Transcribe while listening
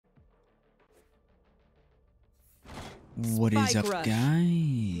What is Spike up, rush.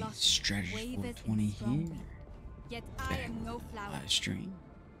 guys? Strategy Wave is 420 here. stronger. Yet I Back am no flower. live stream.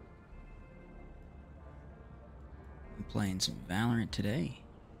 I'm playing some Valorant today.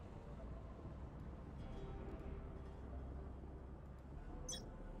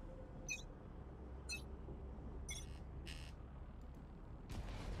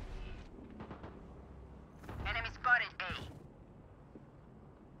 Enemy spotted A.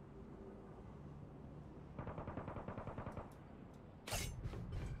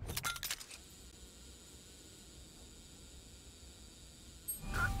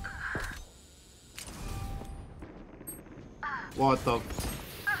 What the?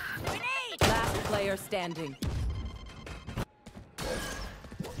 Last player standing.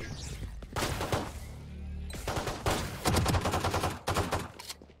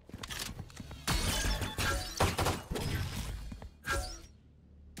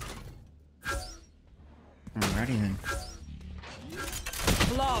 Alrighty then.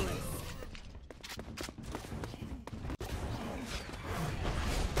 Flawless.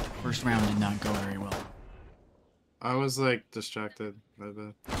 First round did not go very well. I was like distracted by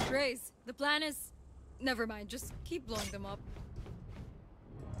the. Grace, the plan is... Never mind, just keep blowing them up.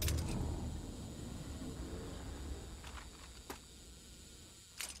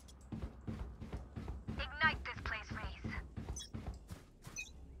 Ignite this place, Raze.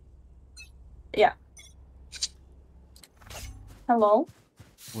 Yeah. Hello.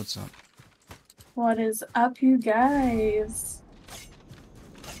 What's up? What is up, you guys?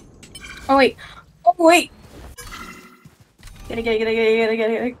 Oh wait. Oh wait. Get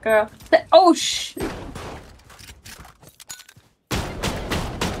it, girl. Oh sh.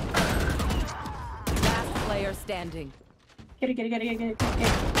 Last player standing. Get it,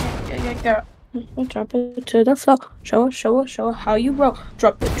 girl. Drop it to the floor. Show her how you roll.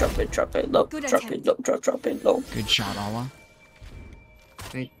 Drop it low. Good Drop attempt. it low, drop it low. Good shot, Allah.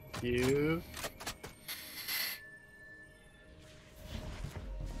 Thank you.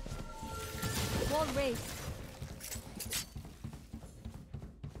 Wall raised.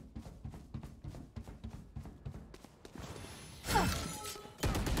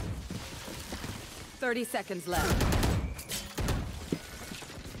 Thirty seconds left.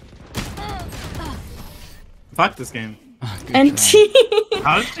 Fuck this game. Good And try.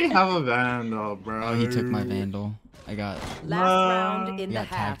 How did she have a vandal, bro? Oh, he took my Vandal. I got Last round in we the got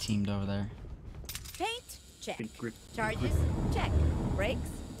tag half. teamed over there. Paint? Check. Secret. Charges? Check. Brakes?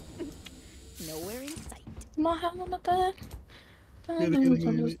 Nowhere in sight. Not having a bad.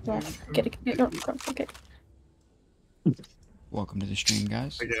 Get it, girl. Okay. Welcome to the stream,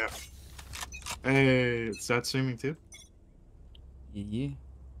 guys. Yeah. Hey, is that streaming too? Yeah.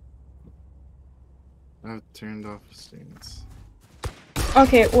 I've turned off streams.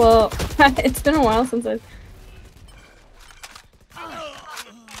 Okay, well, it's been a while since I've.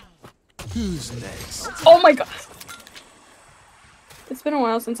 Who's next? Oh my god! It's been a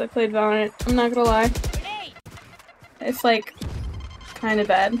while since I played Valorant. I'm not gonna lie. It's like kind of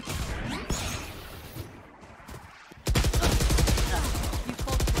bad. You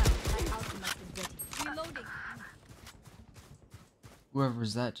fought well. My ultimate is ready. Reloading.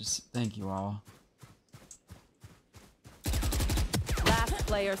 Whoever's that, just thank you, Allah. Last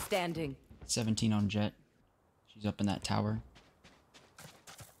player standing. 17 on Jet. She's up in that tower.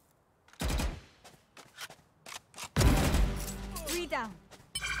 Three down.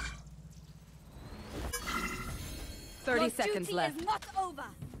 30 Your seconds duty left. is not over.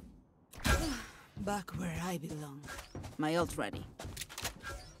 Back where I belong. My ult ready.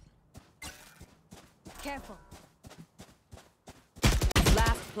 Careful.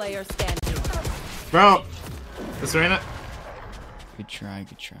 Last player standing. Bro, is Reyna? Good try,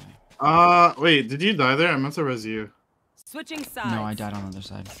 good try. Wait, did you die there? I meant to res you. Switching sides. No, I died on the other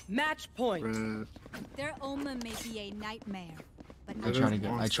side. Match point. Red. Their omen may be a nightmare, but I not try to don't go.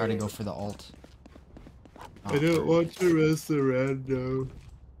 want I try to to. go for the ult. I don't want to res the rando.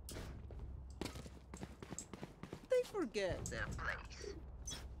 They forget their place.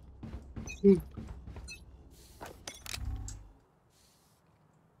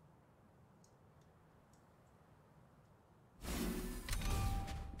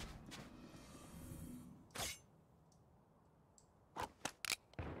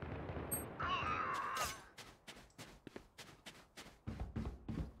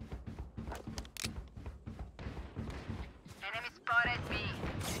 Enemy spotted B.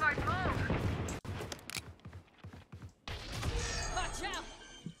 Smart move. Watch out!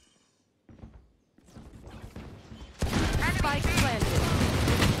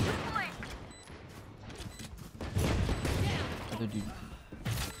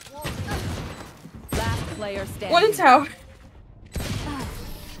 player standing. One tower.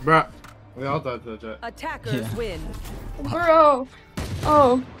 Bruh. We all died to the jet. Attackers Yeah. win. Bro.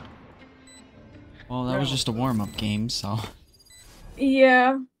 Oh. Well, that was just a warm-up game, so.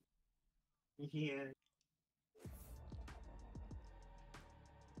 Yeah. Yeah.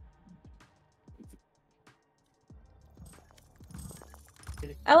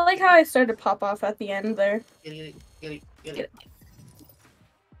 I like how I started to pop off at the end there. Get it.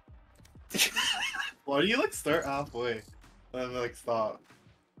 Why do you like start halfway and then like stop?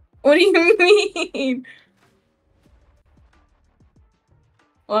 What do you mean?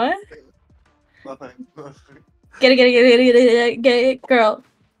 What? Nothing. Get it, girl.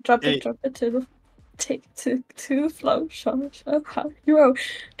 Drop Hey. it to the take to the flow. Show how you roll.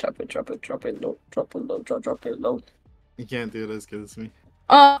 Drop it low, drop it low. You can't do it as good as me.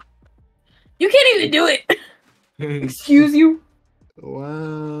 You can't even do it. Excuse you.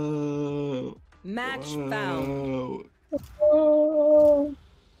 Wow. Match found. Oh.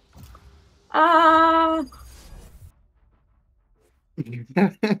 Ah.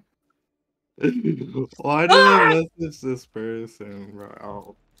 Why did I message this person,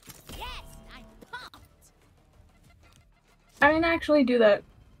 bro? I didn't actually do that.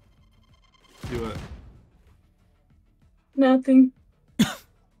 Do it. Nothing.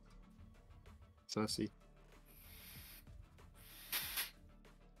 Sussy.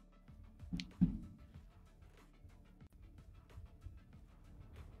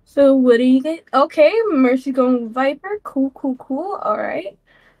 So what do you get? Okay, Mercy going Viper. Cool. Alright.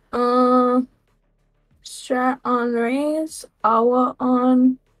 Strat on Raze. Awa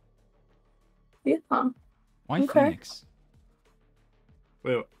on. Yeah. Why Okay. Phoenix?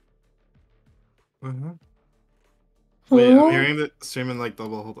 Wait. Uh-huh. Wait, Huh? I'm hearing that streaming like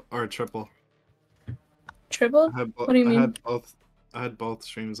double or triple. Triple? What do you mean? I had both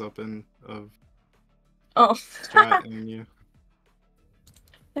streams open of Oh. Strat and you.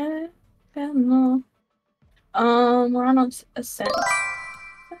 No. We're on Ascent.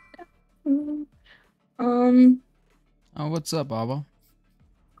 Oh, what's up, Baba?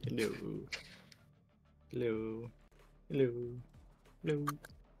 Hello. Hello. Hello. Hello.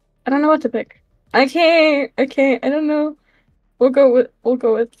 I don't know what to pick. I can't. I don't know. We'll go with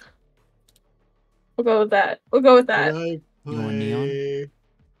that. We'll go with that. You want neon?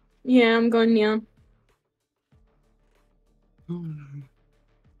 Yeah, I'm going neon.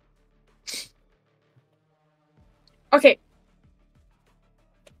 Okay.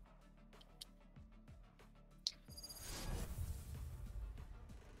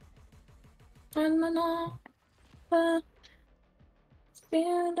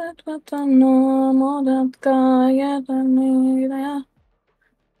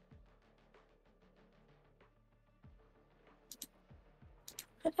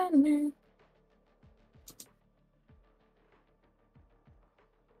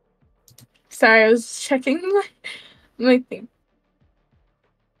 Sorry, I was checking my thing.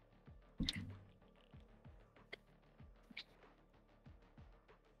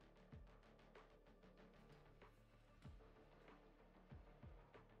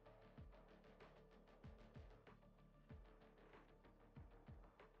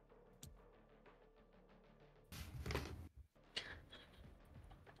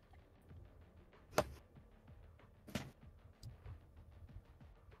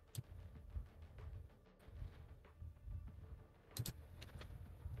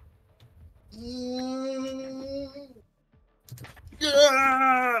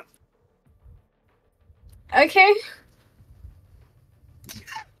 Okay.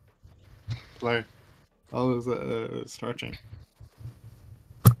 Blair. I was stretching.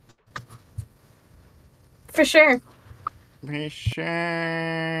 For sure. For sure.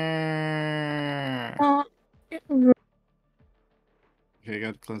 Okay, I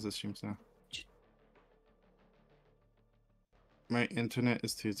gotta close the streams now. My internet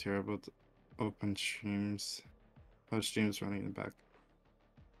is too terrible to open streams. Oh, streams running in the back.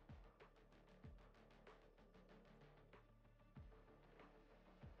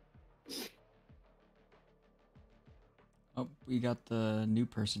 Oh, we got the new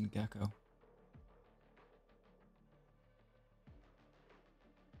person, Gecko.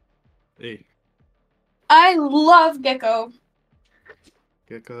 Hey, I love Gecko.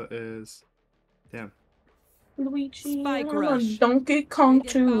 Gecko is... Damn. Luigi. Spike rush. Donkey Kong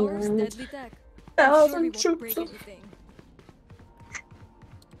Get powers, 2. deadly tech. I'm sure we 1,000 won't break troops. anything.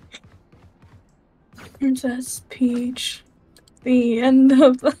 Princess Peach. The end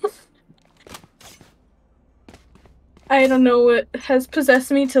of the... I don't know what has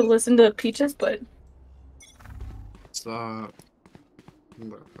possessed me to listen to Peaches, but... Stop.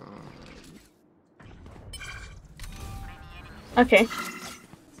 Okay.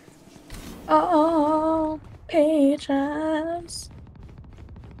 Oh, patience.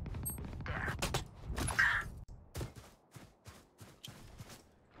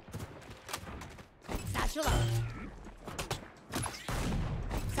 Satchel out.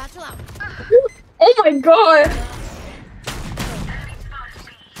 Satchel out. Oh my god!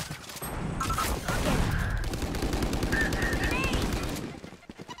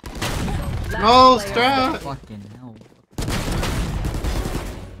 No, Strat! Fucking hell.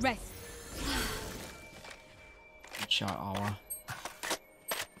 Rest. Good shot, Awa.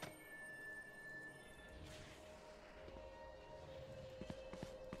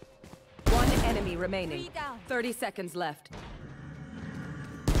 One enemy remaining. 3 down. 30 seconds left.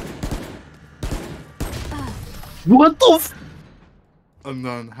 What the f- I'm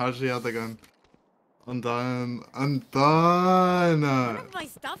done. How'd she have the gun? I'm done. I'm done. None of my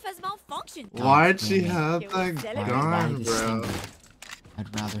stuff has malfunctioned. Why'd she damn it. have It was that celebrated. gun, the bro? stinger?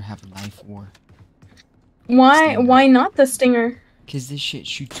 I'd rather have a knife or. Why? Stinger. Why not the stinger? Cause this shit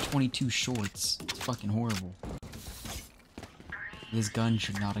shoots 22 shorts. It's fucking horrible. This gun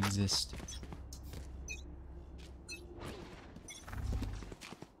should not exist.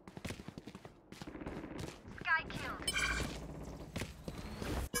 Guy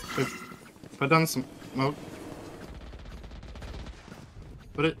killed. Put down some smoke.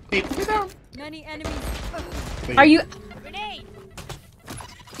 Put it. Hey, put it down. Many enemies. Wait, Are you Grenade.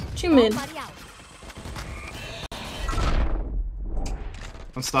 Jimin? Body out.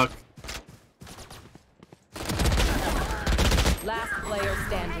 I'm stuck. Last player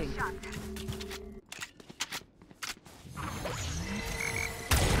standing.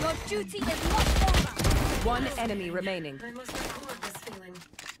 Your duty is not over. One enemy remaining. I must record this feeling.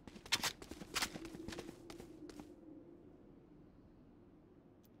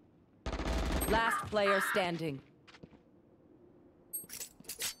 Last player standing.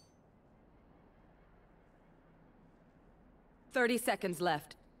 Thirty seconds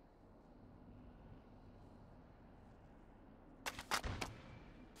left.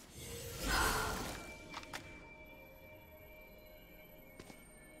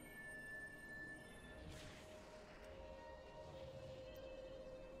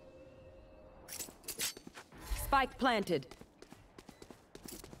 Spike planted.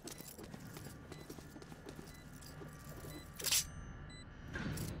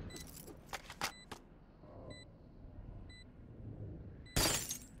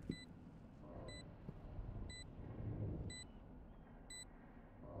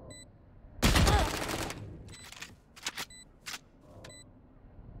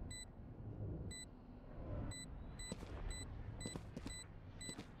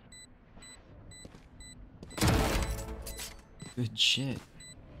 Good shit.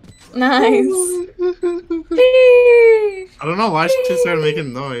 Nice. I don't know why she started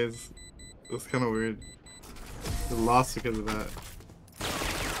making noise. It was kind of weird. I lost because of that.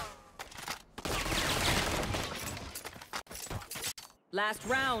 Last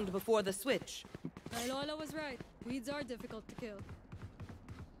round before the switch. Lola was right. Weeds are difficult to kill.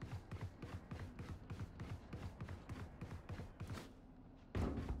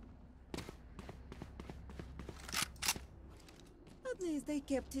 At least they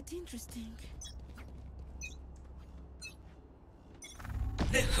kept it interesting.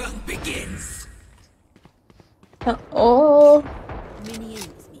 Oh. Mini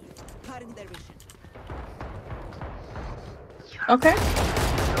enemies me. Cutting their vision. Okay.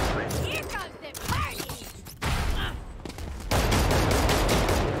 Here comes the party.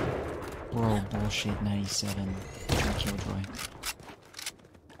 Bro, bullshit 97. Killjoy.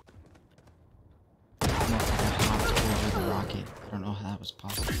 Motherfucker hopped over the rocket. I don't know how that was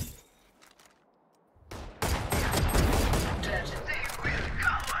possible.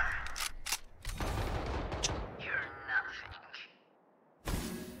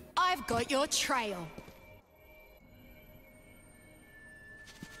 I've got your trail.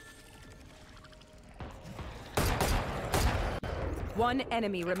 One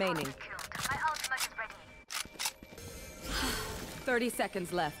enemy remaining. Killed. My ultimate is ready. 30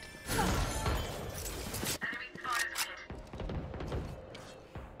 seconds left.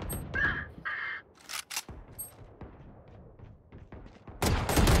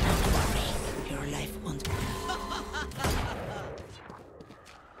 Your life won't.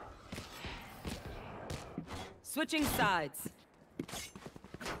 Switching sides.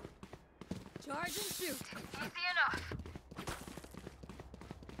 Charge and shoot. Easy enough.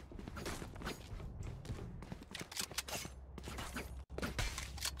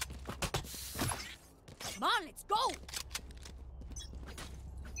 Come on, let's go.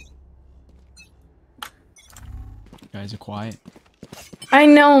 guys are quiet. I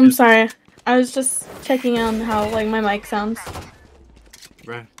know, I'm sorry. I was just checking on how like my mic sounds.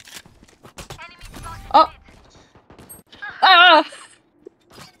 Right. Oh! Ah!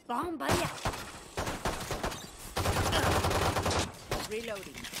 Bomb buddy.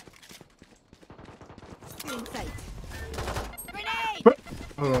 Reloading. In sight. Grenade!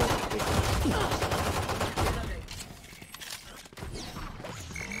 Oh.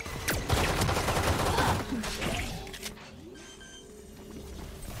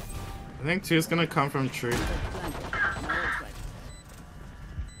 I think two's gonna come from tree.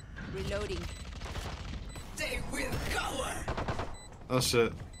 Reloading. They will cover. Oh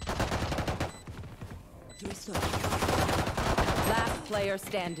shit. Last player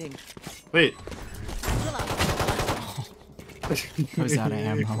standing. Wait. I was out of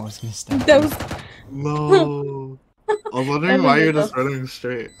ammo. I was missed out. That was No. I was wondering why you're just running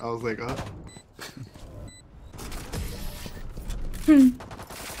straight. I was like, oh.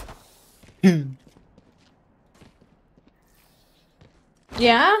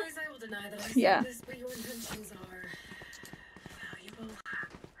 yeah? Yeah.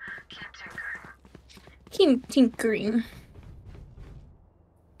 Keep tinkering.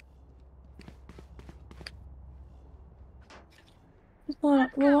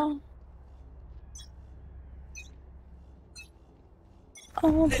 What?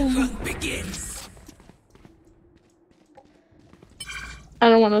 Oh, the begins. I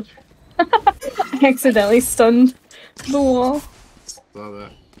don't want to. I accidentally stunned the wall. Saw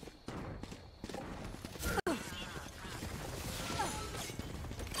that.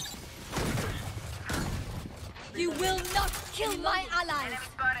 You will not kill my allies.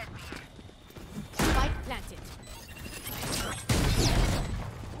 Spike planted.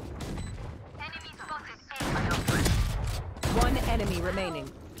 One enemy remaining.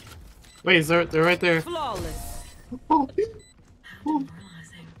 Wait, they're right there. Flawless. Oh.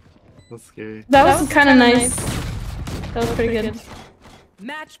 That's scary. That was kind of nice. That was pretty good.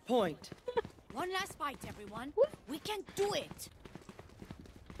 Match point. One last fight, everyone. We can do it.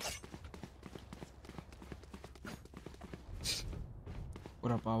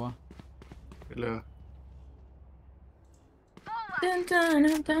 What up, Awa? Hello. Dun, dun,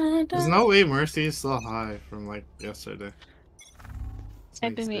 dun, dun, There's dun. no way Mercy is so high from like yesterday.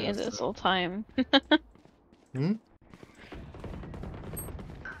 I've been meeting this whole time. Hmm?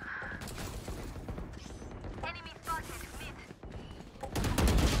 Enemy spotted mid.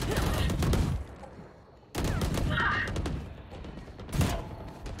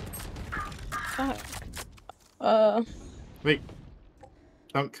 Wait.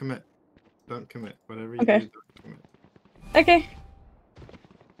 Don't commit. Don't commit. Whatever you Okay. do, don't commit. Okay.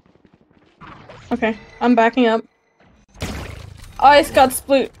 Okay, I'm backing up. I got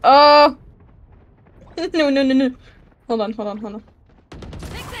split. Oh! No, no, no, no. Hold on, hold on, hold on.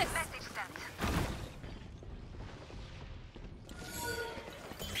 Take this. Message sent.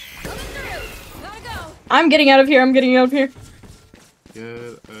 Coming through. Gotta go. I'm getting out of here, I'm getting out of here.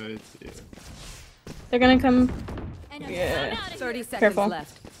 Good idea. They're gonna come. And Yeah. I'm out of 30 here. seconds Careful.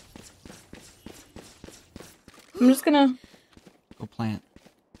 left. I'm just gonna. Go plant.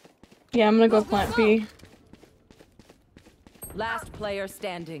 Yeah, I'm gonna go plant B. Last player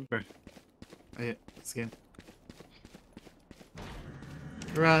standing. Yeah, scan.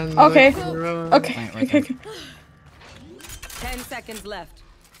 Run. Okay. Run. Okay, Plant right okay, there. okay. 10 seconds left.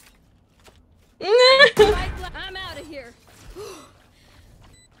 I'm out of here.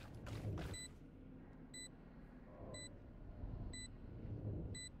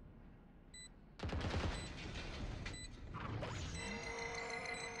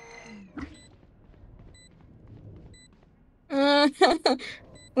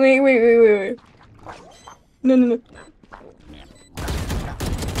 Wait. No, no, no.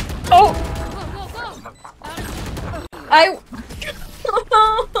 Oh! Go, go, go. I.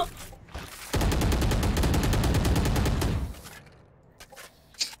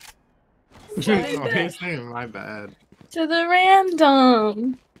 Oh, he's saying my bad. To the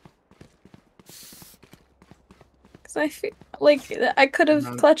random. Cause I feel like I could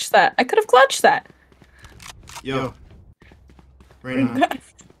have clutched that. I could have clutched that. Yo. Right now.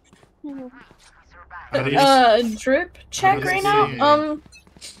 How do you Drip check does right it now. say?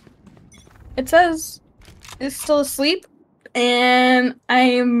 It says it's still asleep, and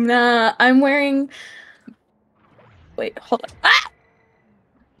I'm wearing. Wait, hold on. Ah!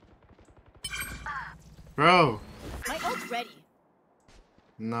 Bro. My ult's ready.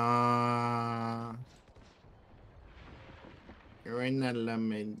 Nah. You're in that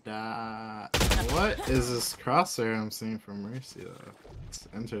lamida. What is this crosshair I'm seeing from Mercy though? It's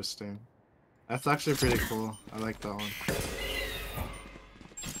interesting. That's actually pretty cool. I like that one.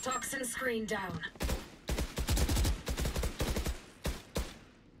 Toxin screen down.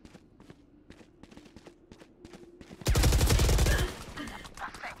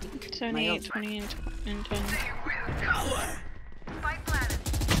 Twenty, 20, and 20.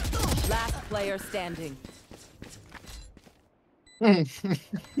 Last player standing.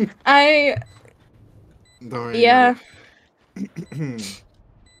 I Don't worry. yeah.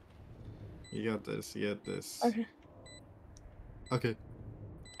 You got this. You got this. Okay. Okay.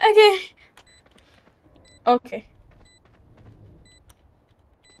 Okay. Okay.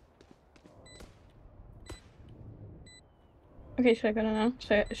 Okay, should I go now?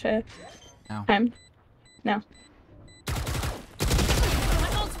 Should I? Now. Time. Now.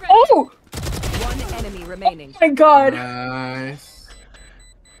 Oh! One enemy remaining. Oh my god. Nice.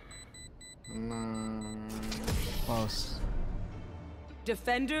 Nice. Close.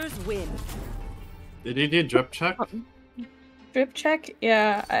 Defenders win. Did you do drip check? Drip check?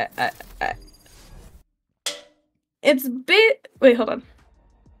 Yeah, I... It's bit... Wait, hold on.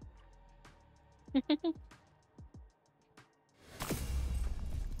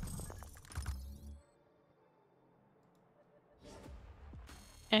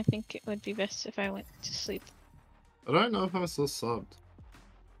 I think it would be best if I went to sleep. I don't know if I'm still subbed.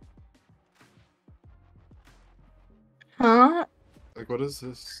 Huh? Like, what does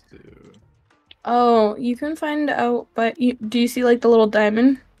this do? Oh, you can find out, but do you see, like, the little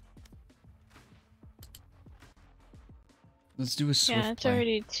diamond? Let's do a swift Yeah, it's play.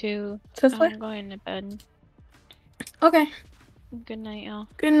 already 2. Swift play? I'm going to bed. Okay. Good night, y'all.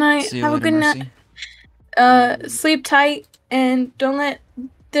 Good night. See you Have a later, good Mercy. night. Sleep tight, and don't let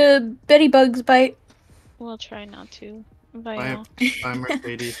the Betty bugs bite. We'll try not to. Bye, Bye, y'all. bye,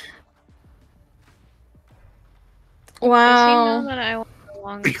 Mercedes. Does he Wow. know that I want to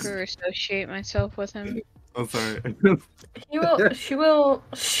longer associate myself with him? Oh, sorry. He will.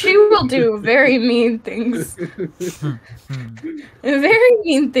 She will do very mean things. Very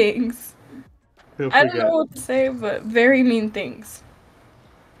mean things. He'll I don't forget. know what to say, but very mean things.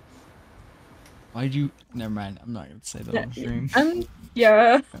 Why'd you? Never mind. I'm not gonna say that on stream.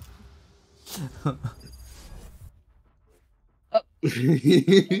 Yeah.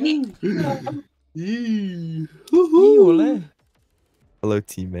 Yee. Hello,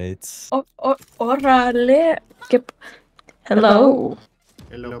 teammates. Orale. Hello.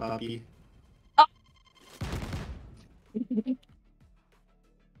 Hello, papi.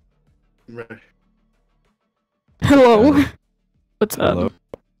 Right. Hello. What's up? Hello.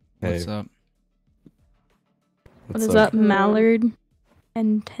 Hey, What's up? What what's is up, Mallard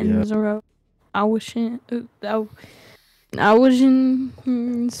and Tenzoro? Owsian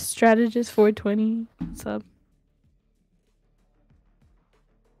Strategist 420. What's up?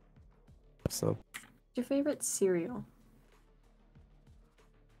 What's up? Your favorite cereal?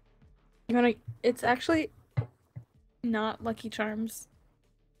 It's actually not Lucky Charms.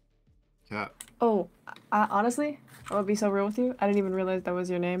 Cat. Oh, honestly, I'm gonna be so real with you. I didn't even realize that was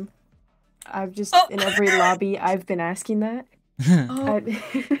your name. I've just Oh. in every lobby I've been asking that. Oh.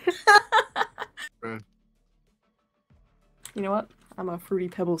 Right. You know what? I'm a Fruity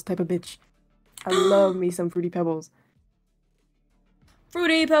Pebbles type of bitch. I love me some Fruity Pebbles.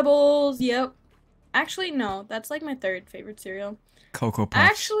 Fruity Pebbles. Yep. Actually, no. That's like my third favorite cereal. Cocoa Puffs.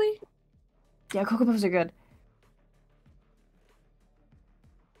 Actually, Yeah, Cocoa Puffs are good.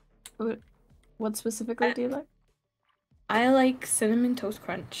 What specifically do you like? I like Cinnamon Toast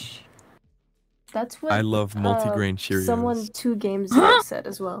Crunch. That's what I love multigrain Cheerios. someone 2 games ago said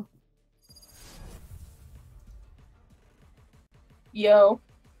as well. Yo.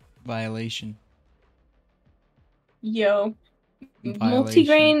 Violation. Yo.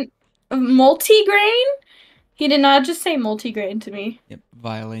 Violation. Multigrain? He did not just say multigrain to me. Yep.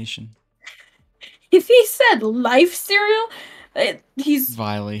 Violation. If he said life cereal, he's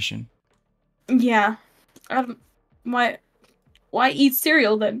Violation. yeah. Why eat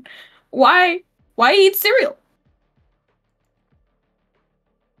cereal then? Why eat cereal?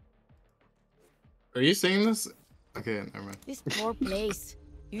 Are you saying this? Okay, never mind. This poor place.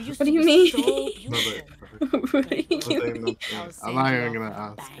 You used What to do you be mean? so No, beautiful. What do you I'm saying mean? nothing. I'll I'm send not you even off gonna with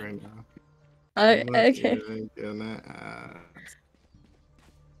a ask bang. right now. Okay. I'm not even gonna ask.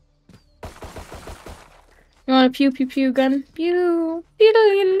 You want a pew pew pew gun? Pew.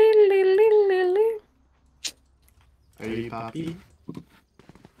 Are you Poppy?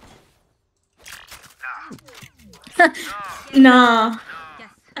 Nah. Yes.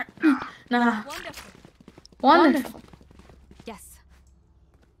 Nah. Wonderful. Wonderful. Yes.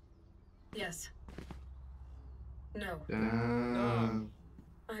 Yes. No. Damn.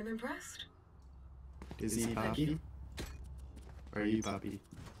 I'm impressed. Is he Papi? Or are you Papi?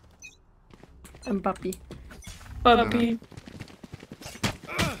 I'm puppy. Puppy.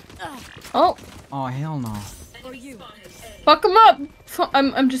 Oh, Oh, hell no. fuck him up.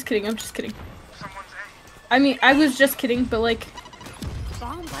 I'm just kidding. I'm just kidding. I mean, I was just kidding, but like,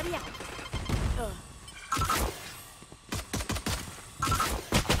 Bomb buddy out.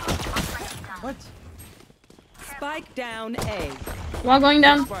 What? Spike down A. while going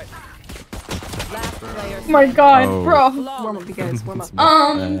down. Last player. Oh my god, Oh. bro. Warm up, you guys. Warm up. It's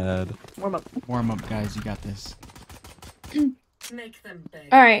not bad. Warm up. Warm up, guys. You got this.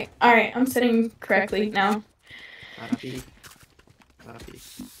 Alright, alright. I'm sitting correctly now. Papi. Papi.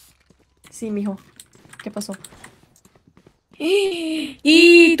 Sí, mijo. ¿Qué pasó?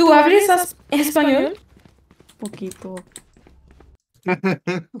 ¿Y tú hablas español? Poquito.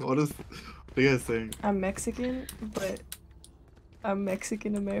 What are you guys saying? I'm Mexican, but I'm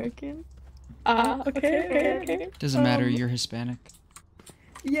Mexican American. Okay. Doesn't matter. You're Hispanic.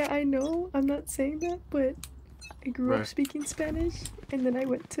 Yeah, I know. I'm not saying that, but I grew Right. up speaking Spanish, and then I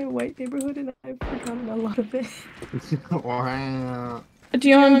went to a white neighborhood, and I've forgotten a lot of it. Wow. Do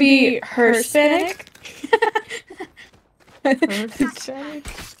you want to be her Hispanic? Hispanic.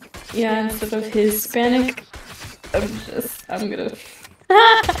 Yeah, instead of his Hispanic. I'm gonna.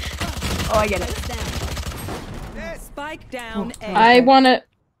 Oh, I get it. Spike down A. I wanna.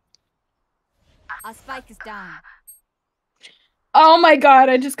 Our spike is down. Oh my god,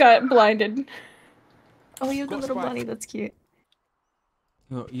 I just got blinded. Oh, you have the little bunny. That's cute.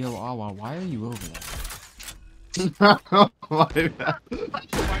 Yo, Awa, why are you over there? My bad.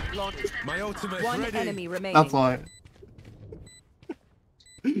 My ultimate One ready. enemy remaining. That's why.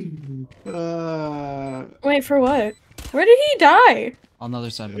 Wait, for what? Where did he die? On the other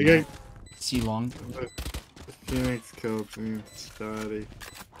side of the Okay. map. See long. Phoenix killed me. Daddy.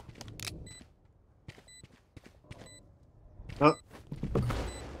 Oh.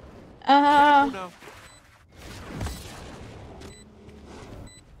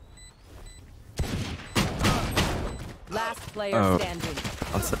 Last player Oh. standing.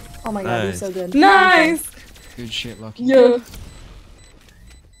 That's it. Oh my god, you're Nice. so good. Nice! Good shit, Lucky. Yeah. Look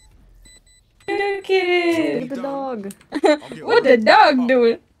Look at at the dog. What the dog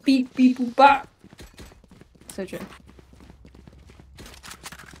doing? Beep beep boop bop. So true.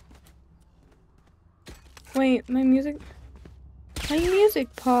 Wait, my music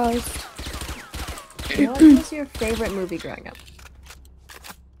paused. What was your favorite movie growing up?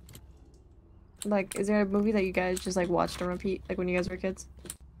 Like, is there a movie that you guys just like watched on repeat, like when you guys were kids?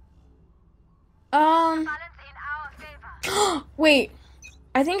 Wait.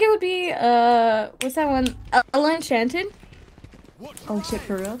 I think it would be what's that one? Ella Enchanted? Oh shit,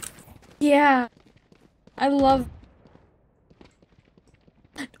 for real? Yeah. I love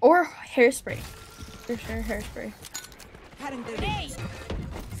or Hairspray. For sure, Hairspray. Hey!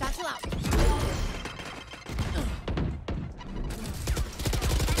 Satchel out.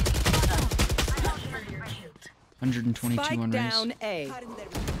 122 Spike on race. down A.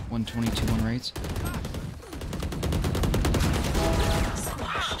 122 on rates.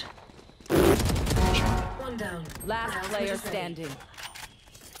 One down. Last player standing.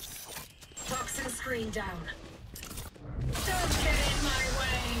 Toxin screen down. Don't get in my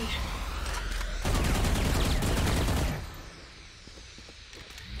way.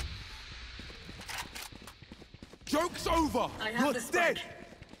 Joke's over. You're dead.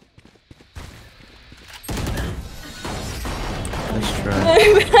 Nice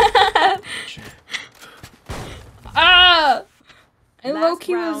try. Ah! I Last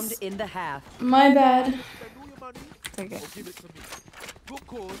low-key round was in the half. my bad. Okay.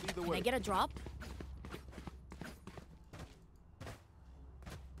 Can I get a drop?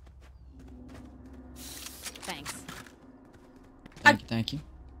 Thanks. Thank you.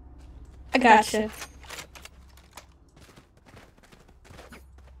 I gotcha.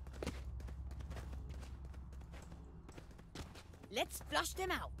 Let's flush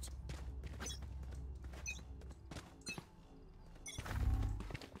them out.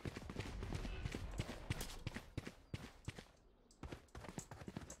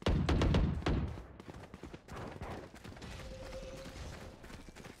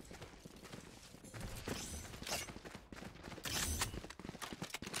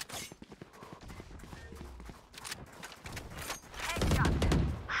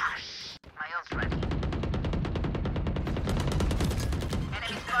 My ult's ready.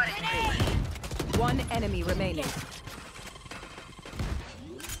 Enemy spotted. One enemy remaining.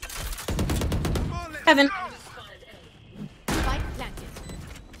 Heaven. Spike planted.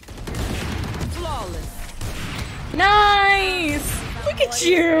 Flawless. Nice! Look at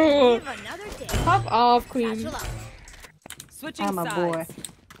you! Live another day. Pop off, queen. Satchel out. Switching I'm a sides. boy.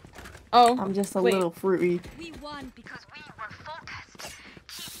 Oh, I'm just a wait. little fruity. We won because We were focused.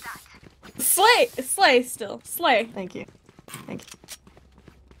 Keep that. Slay still. Slay. Thank you. Thank you.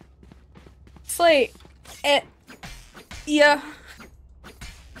 Slay. Yeah.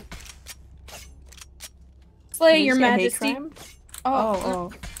 Slay, Did you your say hate majesty. crime?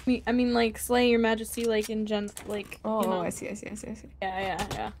 Oh, Oh, I mean, like, slay your majesty, like, in like, oh, you know. I see.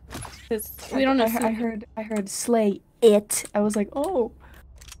 Yeah. 'Cause we don't know. I heard slay it. I was like, oh.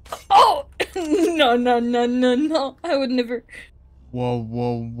 Oh! No. I would never.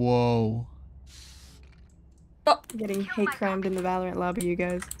 Whoa. Getting hate crimed in the Valorant lobby, you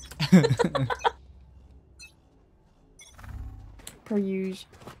guys. Per usual.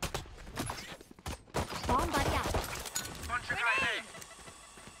 Bomb buddy out.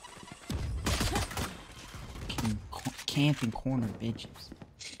 Camping corner bitches.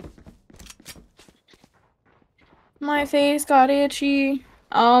 My face got itchy.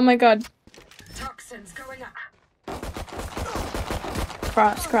 Oh my god. toxins going up.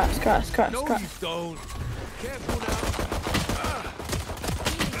 Cross. No, you don't. Careful now.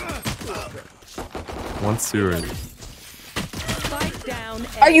 One sewer. Spike down.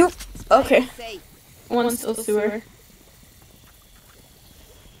 A. Are you okay? Safe. One still sewer.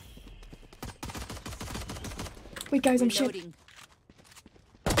 Wait, guys, I'm shit. Reloading.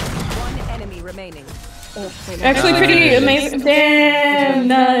 One enemy remaining. Oh, wait, no. Actually, pretty Nice. amazing. Damn,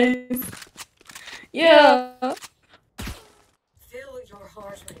 nice. Yeah. Fill your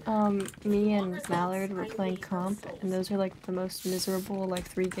heart with Me and Mallard were playing comp, and those are like the most miserable like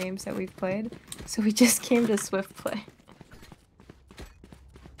 3 games that we've played. So we just came to Swift play.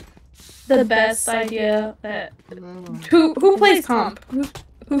 The best idea that who plays comp?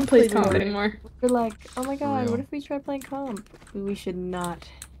 Who plays comp anymore? We're like, oh my god, real. what if we try playing comp? We should not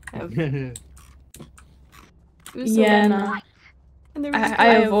have. It was so Yeah, bad. no. And there was this I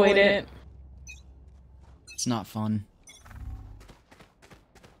guy avoid it. It's not fun.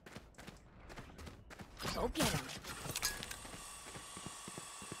 Go get him.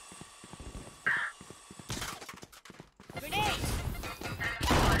 Grenade.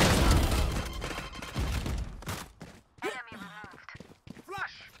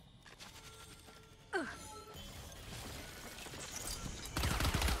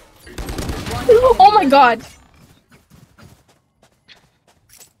 Oh my god.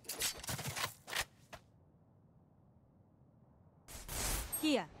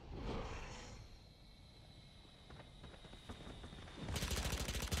 Here.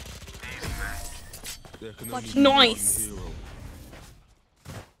 There can only be Nice. one hero.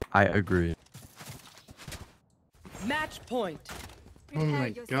 I agree. Match point. Oh my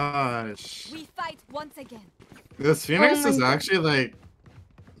gosh. We fight once again. This Phoenix Oh my is God. actually like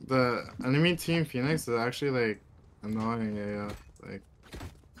the enemy team Phoenix is actually like annoying. Yeah, like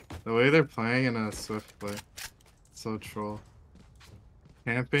the way they're playing in a Swift play, so troll.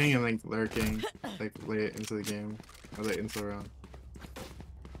 Camping and like lurking like late into the game or late into the round.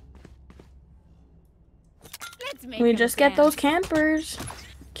 Let's make We them just get dance. those campers.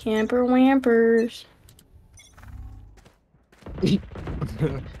 Camper wampers.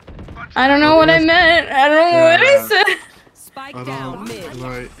 I don't know what I meant. I don't know what I Yeah. said. Spike I down don't mid.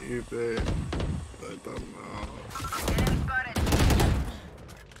 like either. I don't know.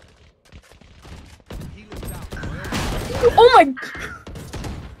 Oh my.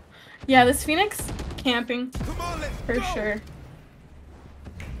 Yeah, this Phoenix camping Come on, let's for go. sure.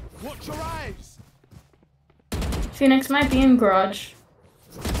 Watch your eyes. Phoenix might be in garage.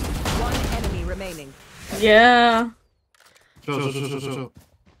 One enemy remaining. Yeah. Chill.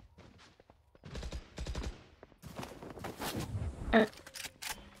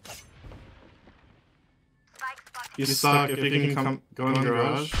 You suck if you can come go in the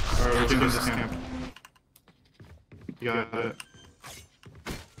garage, or we can just camp. You got it.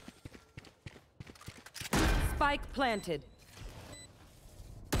 Spike planted.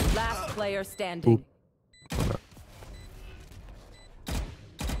 Last player standing.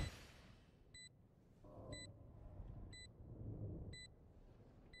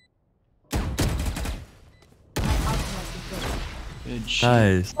 Good shit.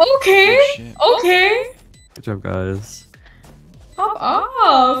 Nice. Okay. Good shit. Okay. Good job, guys. Pop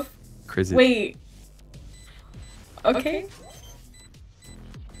off. Crazy. Wait. Okay.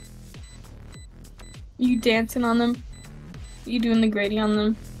 You dancing on them? You doing the Grady on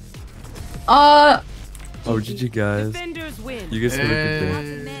them? Oh, GG, guys. Defenders win. You guys have a good day.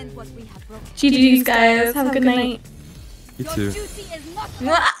 Not mend what we have broken. GG's guys. Have a good night. You Your too. duty is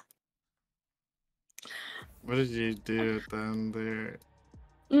not What did you do down there?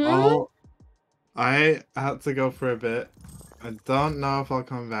 Oh, I had to go for a bit. I don't know if I'll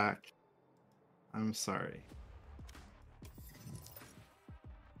come back. I'm sorry.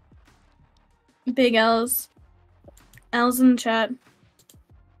 Big L's. L's in the chat.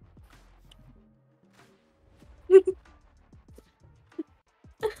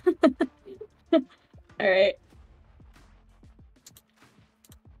 Alright.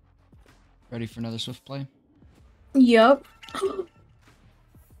 Ready for another swift play? Yup.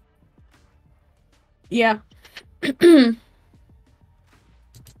 Yeah.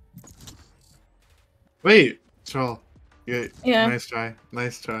 Wait, troll. Yeah. Nice try.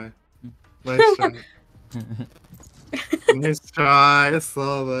 Nice try. Nice try. Nice try. I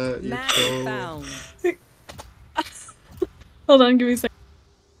saw that. You Match troll. found. Hold on, give me a second.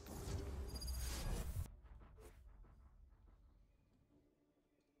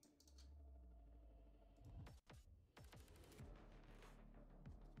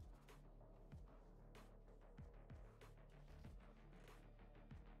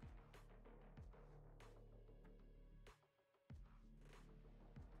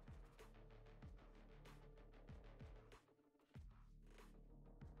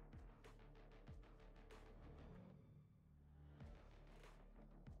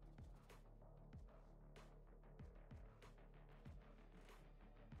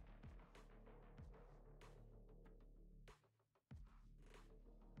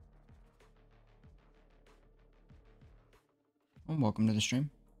 Well, welcome to the stream.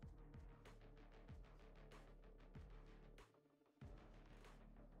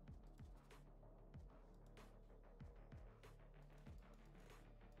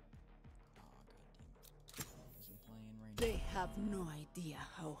 They have no idea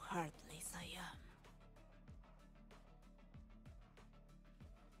how heartless I am.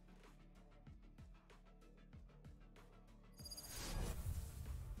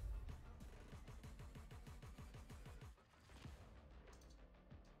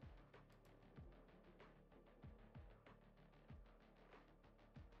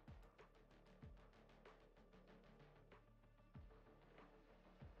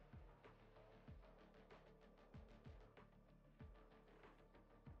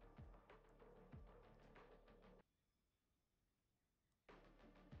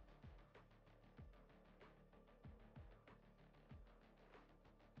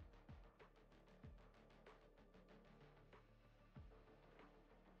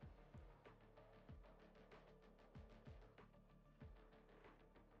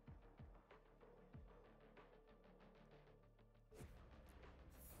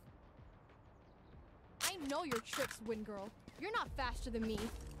 I know your tricks, Wind Girl. You're not faster than me.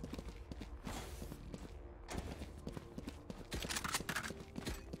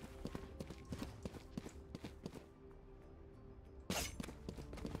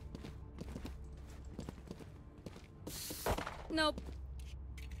 Nope.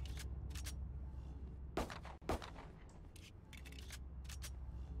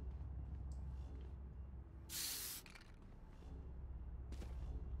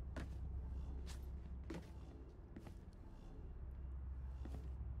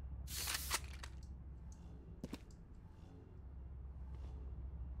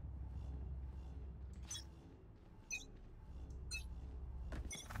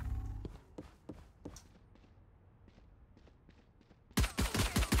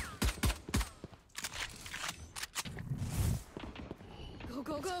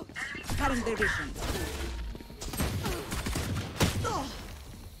 Go, go! Cutting their vision.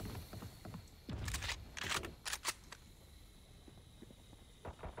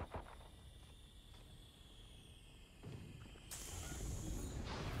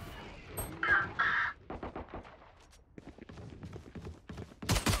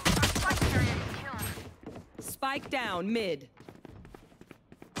 Spike down mid.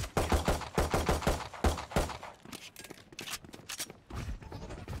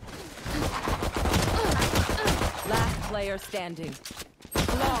 Last player standing.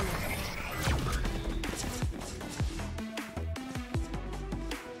 Long.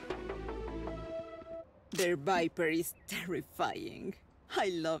 Their Viper is terrifying.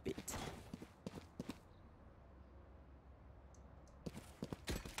 I love it.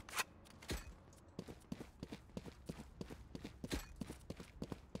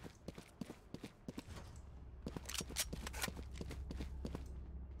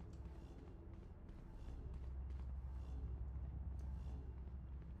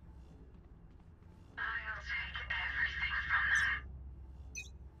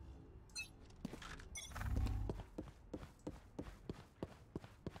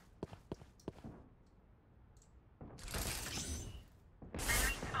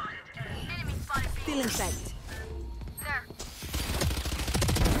 Still in sight. There.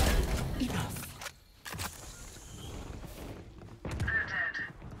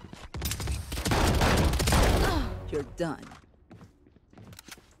 You're done.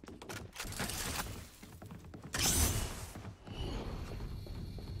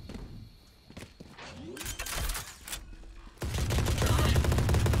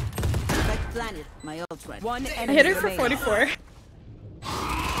 Spike planted. My ult's right. One I enemy hit her for remaining. 44. I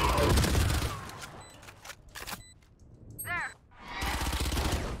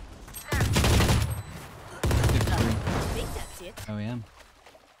think that's it. Oh yeah.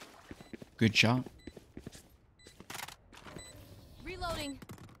 Good shot. Reloading.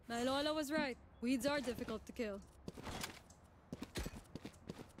 My Lola was right. Weeds are difficult to kill.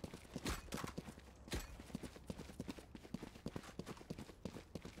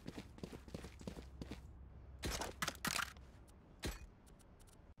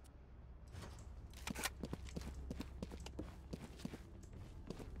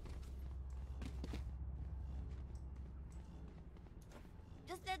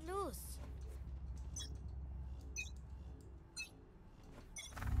 Just let loose.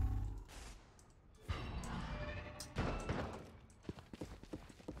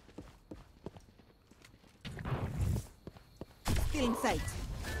 Still in sight.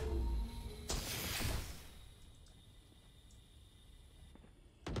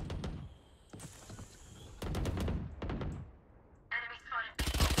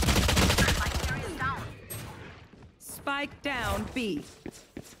 Spike down B.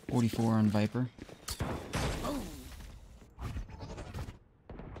 44 on Viper.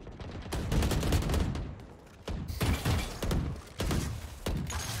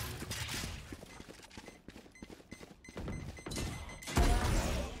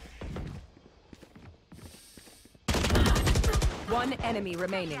 One enemy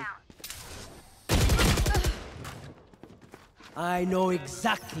remaining. I know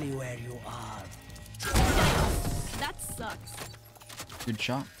exactly where you are. That sucks. Good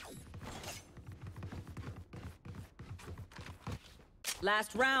shot.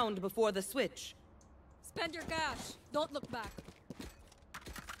 Last round before the switch. Spend your cash. Don't look back.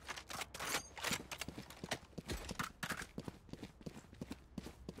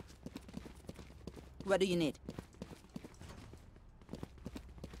 What do you need?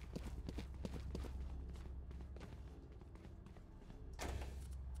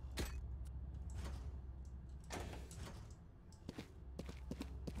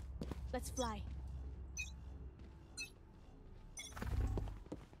 Let's fly.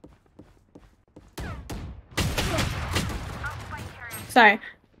 Sorry.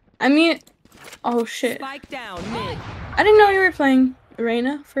 I mean, oh shit. Spike down mid. I didn't know you were playing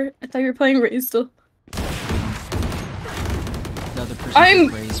Reina. I thought you were playing Raze still. The other person I'm-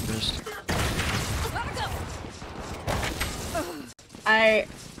 took Raze first. I'm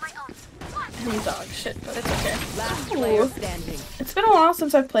dog shit, but it's okay. Last player Ooh. standing. It's been a while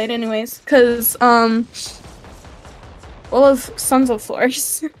since I've played anyways, cause well, of Sons of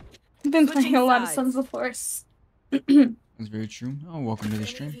Force. I've been playing a lot of Sons of Force. That's very true. Oh, welcome to the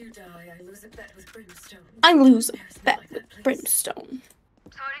stream. I lose a bet with Brimstone.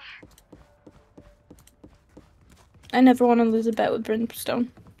 I never want to lose a bet with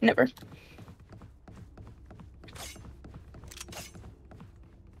Brimstone. Never.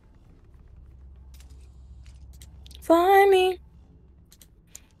 Fly me.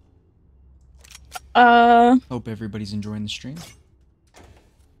 Hope everybody's enjoying the stream.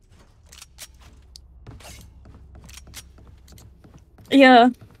 Yeah.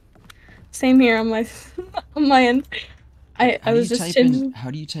 Same here on my on my end. I was just changing.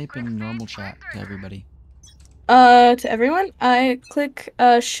 How do you type in normal chat to everybody? To everyone, I click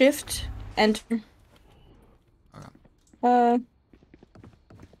shift enter. Careful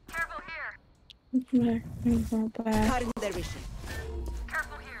here. Cutting their vision.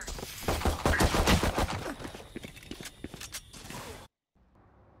 Careful here.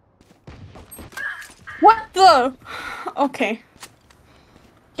 What the? Okay.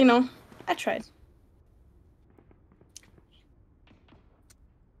 You know, I tried.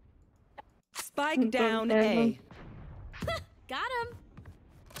 Spike down A. Got him.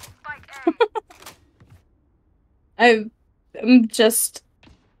 Spike A. I'm just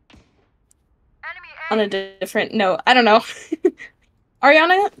Enemy on a different note. I don't know.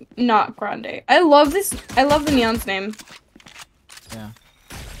 Ariana, not Grande. I love this. I love the Neon's name. Yeah.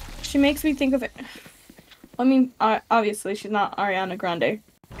 She makes me think of it. I mean, obviously she's not Ariana Grande,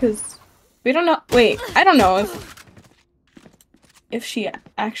 because we don't know. Wait, I don't know if she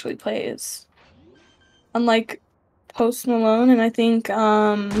actually plays. Unlike Post Malone, and I think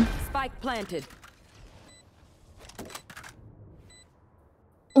Spike planted.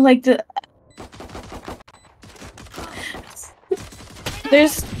 like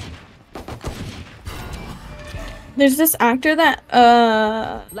there's this actor that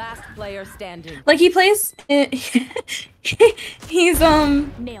Last player standing. like he plays he's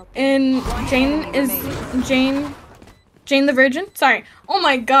in Jane the Virgin. Sorry. Oh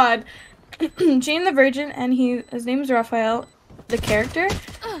my god. Jane the Virgin, and his name is Raphael, the character.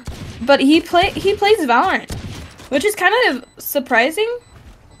 But he plays Valorant, which is kind of surprising.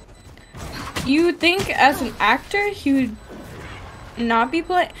 You would think as an actor he would not be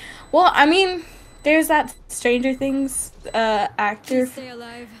playing. Well, I mean, there's that Stranger Things actor. Stay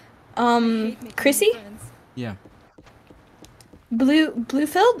alive. Chrissy? Yeah.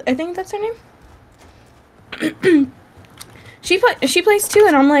 Bluefield, I think that's her name. She plays too,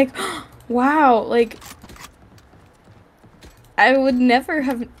 and I'm like, wow, like I would never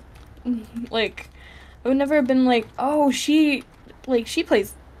have been like, oh, she plays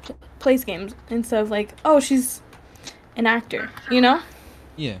games instead of like, oh, she's an actor, you know?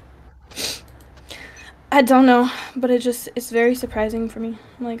 Yeah. I don't know, but it's very surprising for me.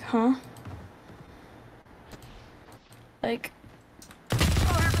 I'm like, huh? Like,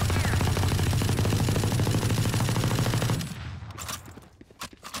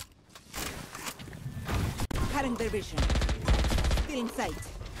 Cutting their vision. Still in sight.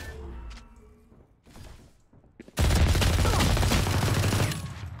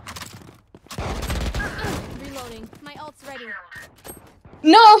 Reloading. My ult's ready.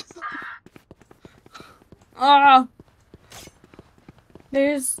 no! Ah.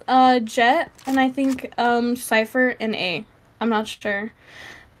 There's Jet and I think Cypher and A. I'm not sure.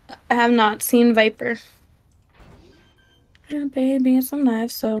 I have not seen Viper. Yeah, baby, it's some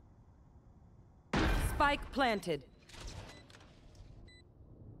knives, so. Spike planted.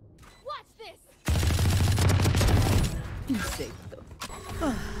 Watch this.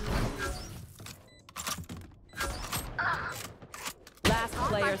 Last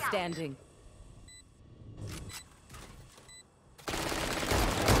player standing.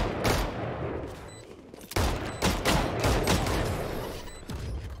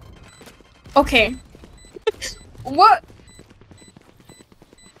 Okay. What?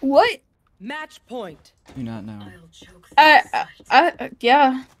 What? Match point. Do not know.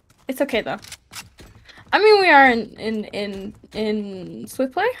 Yeah. It's okay though. I mean, we are in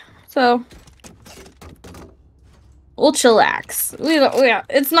Swift play, so we'll chillax.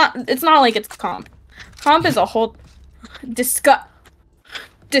 It's not like it's comp. Comp is a whole disgusting.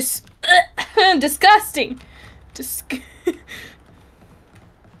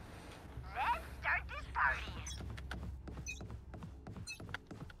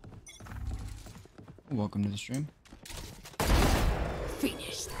 Welcome to the stream.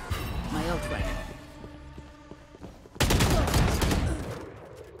 Finished. My ult ready.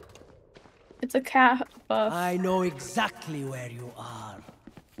 It's a cat buff. I know exactly where you are.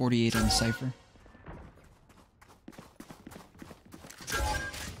 48 on Cypher.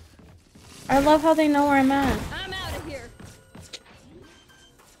 I love how they know where I'm at. I'm out of here.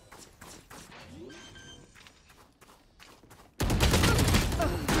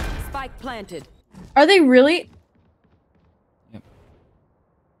 Spike planted. Are they really? Yep.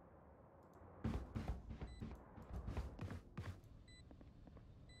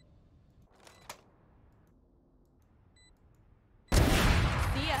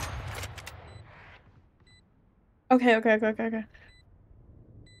 See ya. Okay.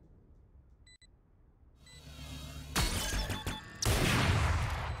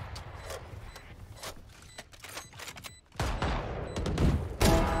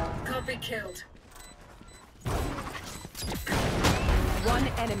 Copy killed. One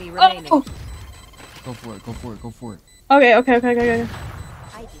enemy remaining. Oh. Go for it. Okay. I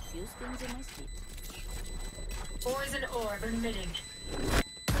diffuse things in my sleep. Poison orb emitting.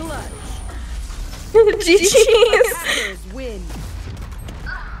 Clutch. GG's. Masters win.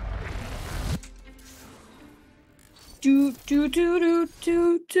 Do.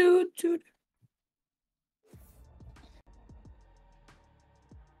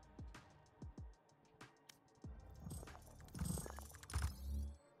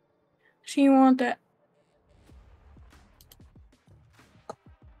 She want that.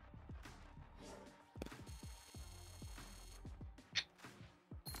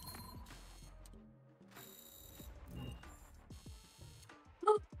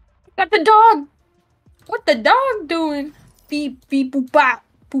 Got the dog. What the dog doing? Beep beep boop bop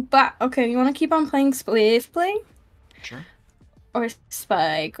boop bop. Okay, you want to keep on playing Spliff Play? Sure. Or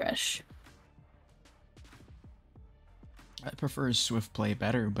Spike Rush? I prefer Swift play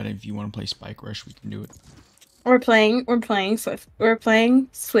better, but if you want to play Spike Rush, we can do it. We're playing Swift. We're playing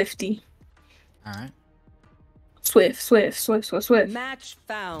Swifty. Alright. Swift. Match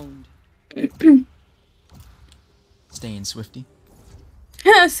found. Staying Swifty.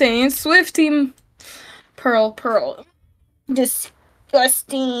 Saying Swifty. Pearl.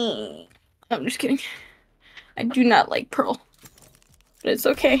 Disgusting. I'm just kidding. I do not like Pearl. But it's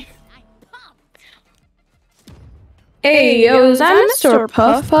okay. Hey, yo, is that Mr.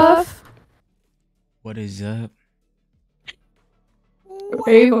 Puff? What is up?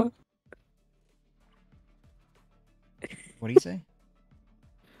 Where you going? What do you say?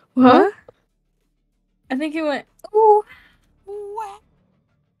 What? I think he went, ooh.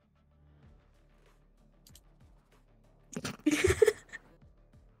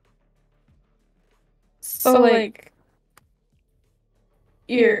 So, like,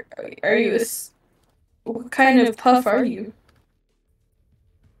 are you what kind of puff are you?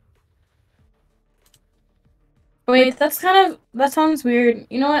 Wait, that sounds weird.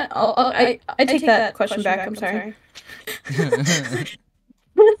 You know what? I take that question back. I'm sorry.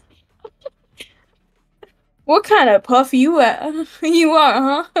 What kind of puff you are,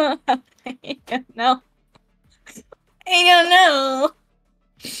 huh? No. I don't know.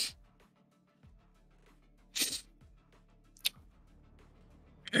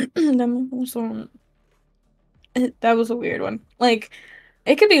 That was a weird one. Like,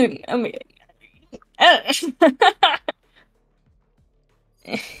 it could be. I mean,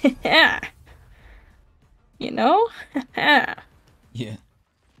 yeah. You know? Yeah.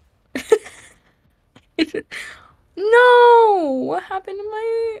 No! What happened to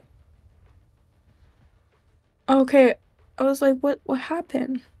my... Okay, I was like, what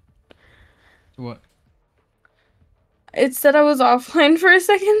happened? What? It said I was offline for a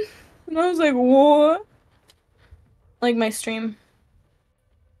second, and I was like, what? Like my stream.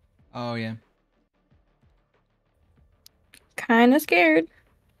 Oh, yeah. Kinda scared.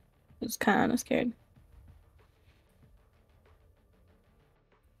 I was kinda scared.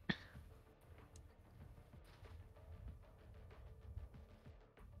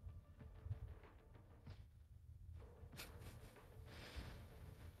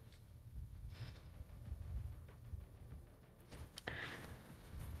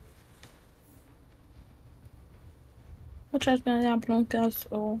 Which has been happening to us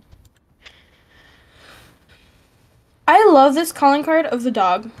all. I love this calling card of the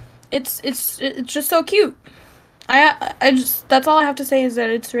dog. It's just so cute. I just, that's all I have to say is that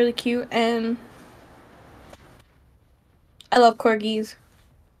it's really cute, and I love corgis.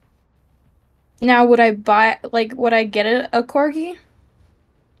 Now, would I get a corgi?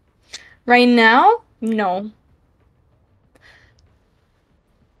 Right now? No.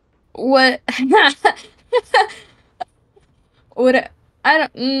 What?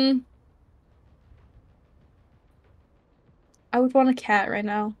 I would want a cat right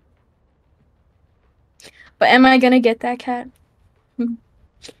now. But am I gonna get that cat?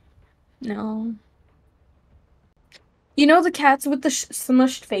 No. You know the cats with the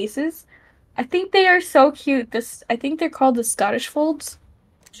smushed faces? I think they are so cute. I think they're called the Scottish Folds.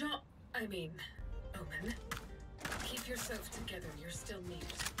 Omen. Keep yourself together. You're still neat.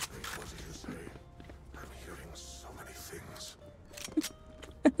 What did you say? I'm hearing so many things.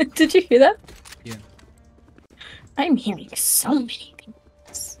 Did you hear that? Yeah. I'm hearing so many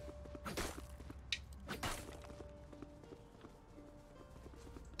things.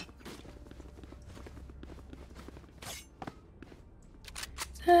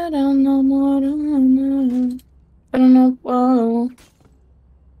 I don't know what I don't know what.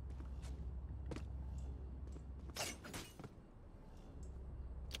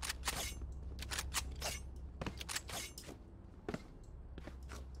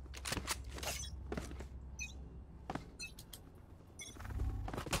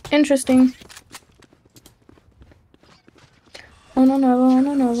 Interesting. Oh no no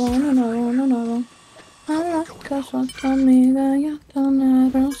no no no no no no no.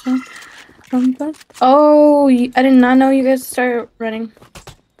 Oh, I did not know you guys started running.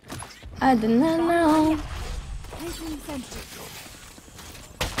 I did not know.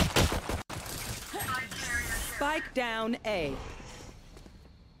 Spike down A.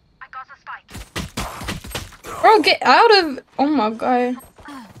 I got a spike. Bro, get out of... Oh my god.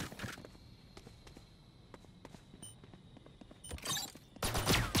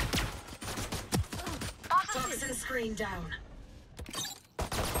 Toxin screen down.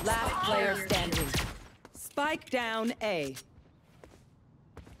 Last player standing. Spike down A.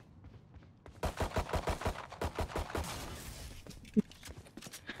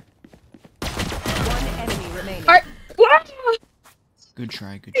 One enemy remaining. What? Good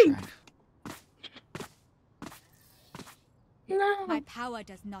try, good try. No. My power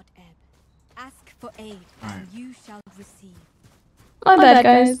does not ebb. Ask for aid, and you shall receive. My bad,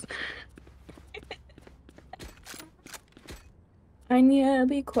 guys. I need to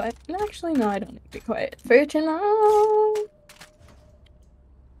be quiet. Actually, no, I don't need to be quiet. For tonight.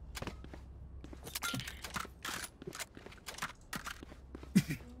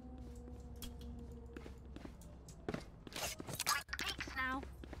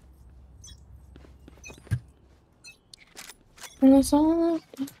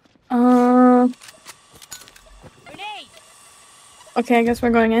 Okay, I guess we're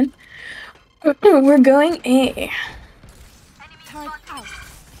going in. We're going A. Turret out.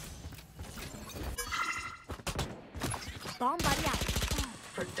 Bomb buddy out.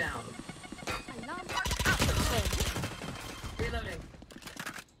 Put down. Alarm out. Reloading.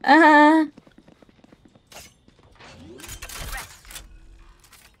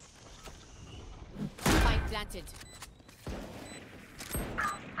 Spike planted.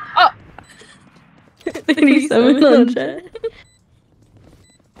 Oh! 37 on chat.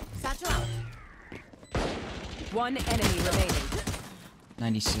 Satchel out. One enemy remaining.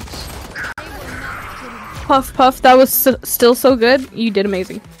 96. Puff, Puff, that was still so good. You did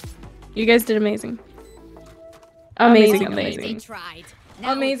amazing. You guys did amazing. Amazing, amazing. Tried.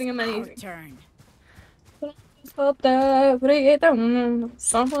 Amazing, amazing. Turn.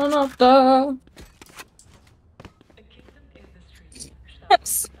 Something up there.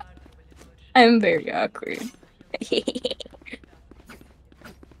 I'm very awkward.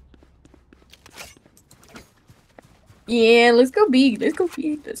 Yeah, let's go B. Let's go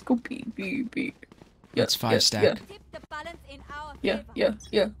B. Let's go B. B. B. That's 5 stack. Yeah. Yeah.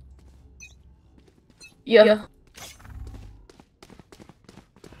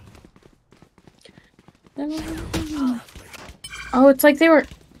 Oh, it's like they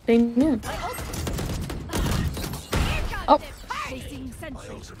knew. Oh. My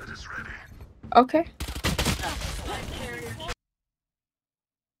ultimate is ready. Okay.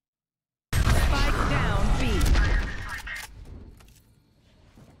 Spike down B.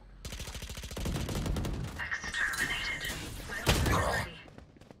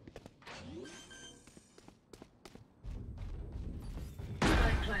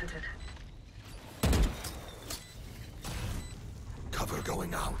 Planted. Cover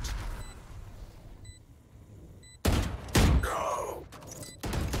going out. No.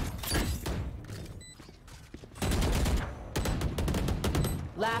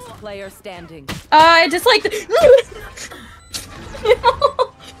 Last player standing. I just like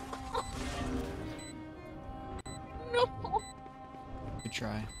No. Good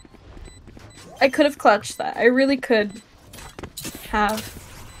try. I could have clutched that. I really could have.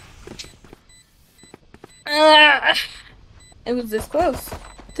 It was this close.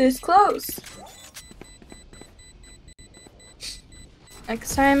 This close.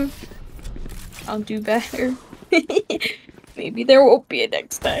 Next time, I'll do better. Maybe there won't be a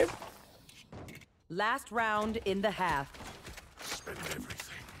next time. Last round in the half. Spend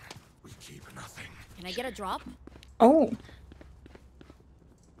everything. We keep nothing. Can I get a drop? Oh.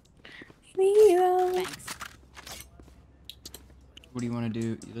 Thanks. What do you want to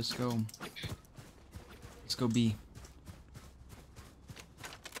do? Let's go. Let's go B.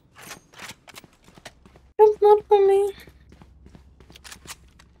 That's not for me.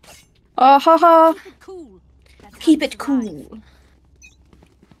 Haha. Cool. Keep it cool.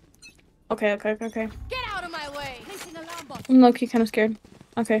 Okay. Get out of my way. Placing alarm bot. I'm low-key kind of scared.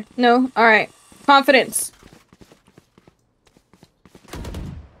 Okay. No. Alright. Confidence.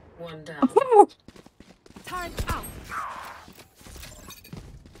 One down. Time out.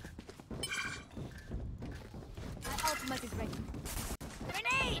 My ultimate is ready.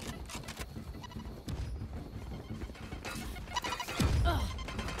 Grenade!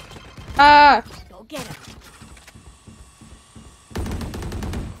 Go get him.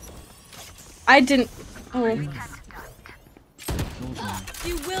 I didn't. Oh.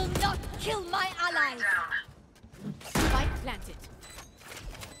 You will not kill my allies. Spike planted.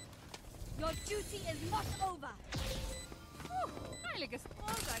 Your duty is not over. I like a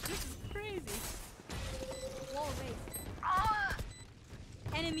small guy. This is crazy. Wall raised.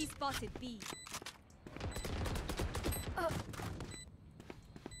 Enemy spotted B.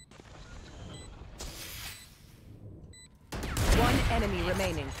 One enemy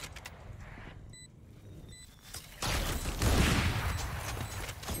remaining.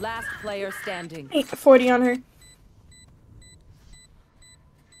 Last player standing. 40 on her.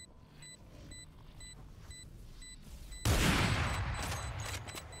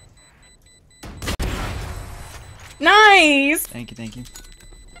 Nice! Thank you.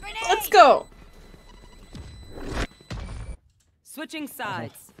 Let's go! Switching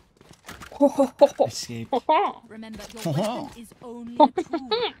sides. Escape. Remember, your weapon is only a tool.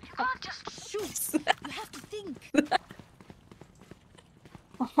 You can't just shoot. You have to think.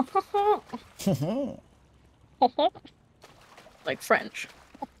 Like French.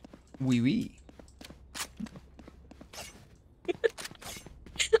 Oui, oui.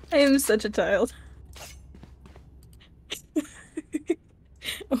 I am such a child.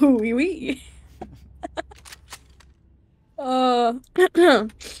 Oui, oui.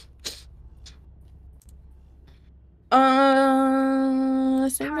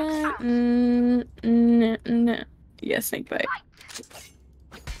 Snake bite. Yeah, snake bite.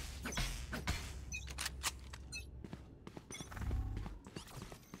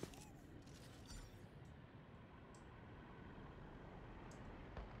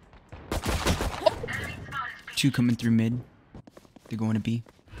 Two coming through mid. They're going to B.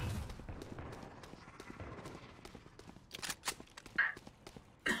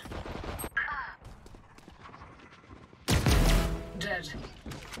 Dead.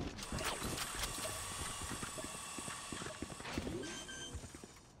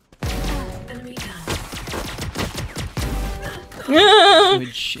 Enemy down.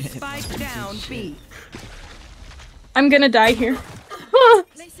 Good shit. Spike down B. I'm gonna die here.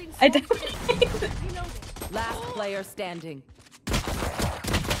 I died. Last player standing.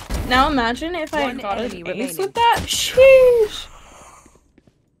 Now imagine if I One got an enemy ace remaining. with that. Sheesh.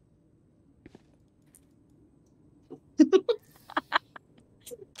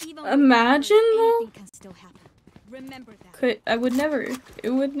 Imagine though. Anything can still happen. Remember that. I would never. It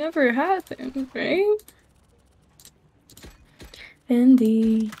would never happen, right? And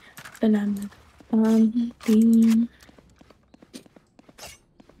the banana on the.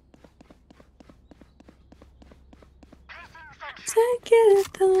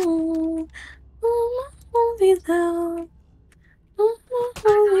 Secreto, olvidado,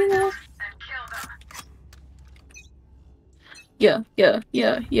 olvidado. Yeah.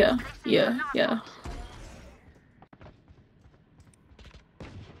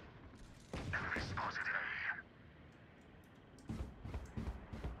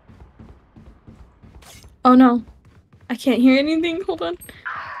 Oh no, I can't hear anything. Hold on.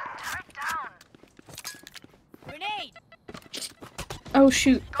 Grenade. Oh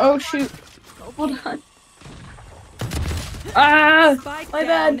shoot. Oh shoot. Hold on. Ah, Spike my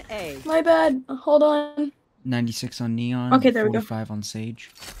down bad. A. My bad. Hold on. 96 on Neon. Okay, there we go. 45 on Sage.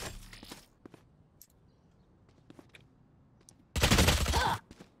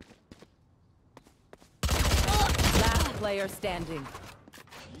 Last player standing.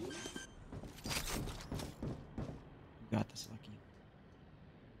 You got this, Lucky.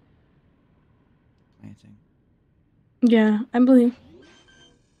 Planting. Yeah, I believe.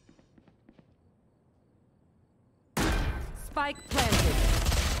 Spike planted.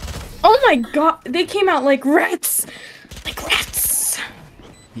 Oh my god, they came out like rats. Like rats.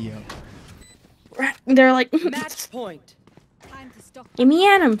 Yep. They're like, Match point. Time to stop. give me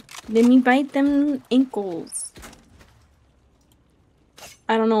at them. Let me bite them ankles.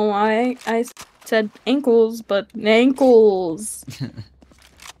 I don't know why I said ankles, but ankles.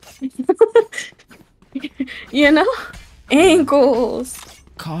 You know? Ankles.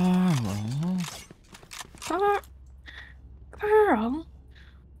 Carl. Carl.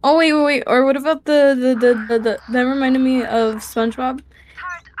 Oh wait. Or what about the that reminded me of SpongeBob.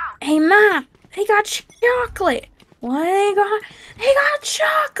 Hey Ma, they got chocolate. What they got? They got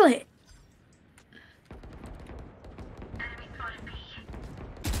chocolate.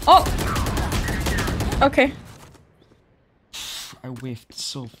 Oh. Okay. I whiffed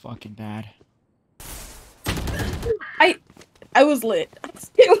so fucking bad. I was lit.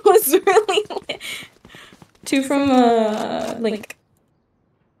 It was really lit. Two from Link.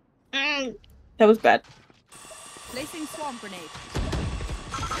 That was bad. Placing swarm grenade.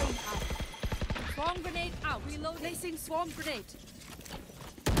 Swarm grenade out. Reload. Placing swarm grenade.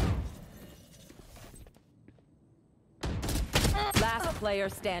 Last player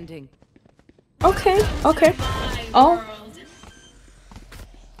standing. Okay. Oh.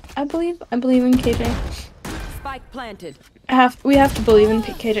 I believe in KJ. Spike planted. We have to believe in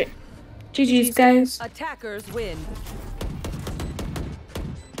KJ. GG's guys. Attackers win.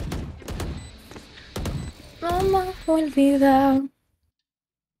 Mama olvidado.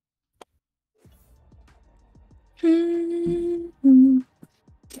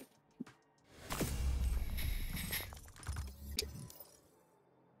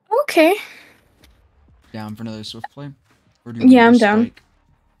 Okay. Down for another Swift play? Or do Yeah, I'm do down. Spike?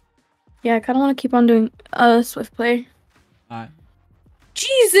 Yeah, I kind of want to keep on doing Swift play. Alright.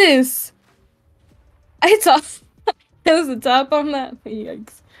 Jesus! It's off. That was the top on that.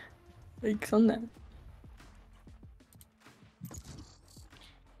 Yikes. Yikes on that.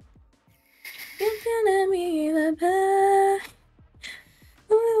 You're gonna be the best.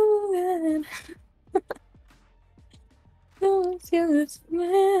 Oh, God. Oh, it's yours,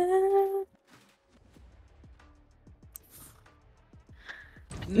 man.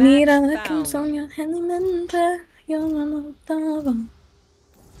 Mira la canción, yo genuinamente, yo no estaba.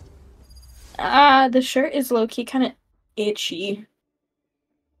 The shirt is low-key kind of itchy.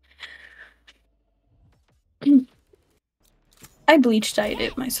 I bleach dyed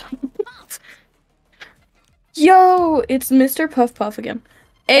it myself. Yo, it's Mr. Puff Puff again.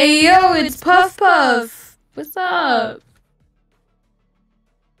 Hey, yo, it's Puff Puff. What's up?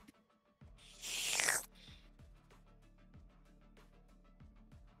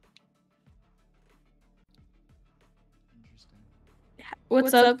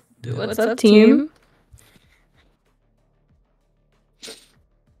 What's up? What's up, team?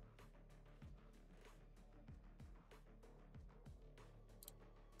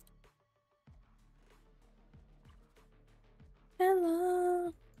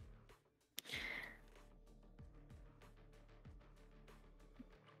 Hello.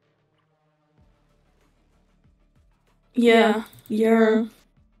 Yeah. Yeah.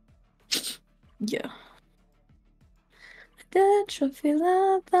 De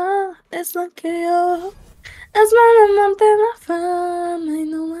chofilada, es lo que yo. Es amante la fama, I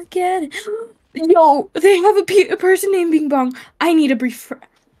know I get it. Yo, they have a person named Bing Bong. I need a brief.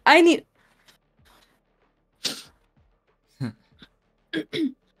 I need.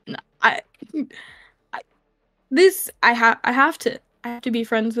 No, I have to be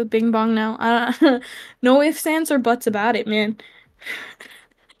friends with Bing Bong now. No ifs, ands, or buts about it, man.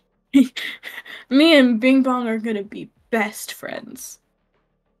 Me and Bing Bong are gonna be best friends.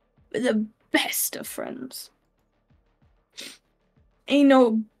 The best of friends. Ain't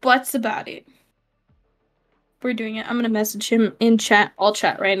no buts about it. We're doing it. I'm gonna message him in chat. I'll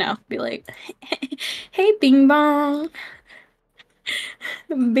chat right now. Be like, hey, Bing Bong.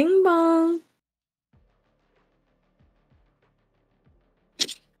 Bing Bong.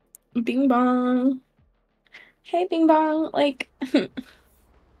 Bing Bong. Hey, Bing Bong. Like,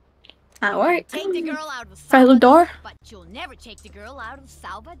 how are you? Take the girl out of Salvador? But you'll never take the girl out of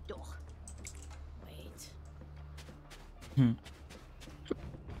Salvador. Wait.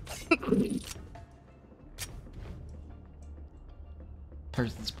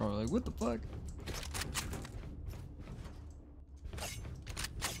 Person's probably like, what the fuck?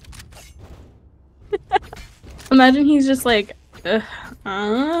 Imagine he's just like,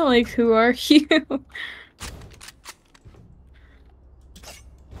 like, who are you?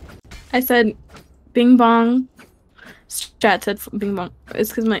 I said, Bing Bong. Chat said Bing Bong. It's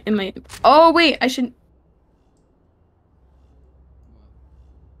because in my. Oh wait, I should.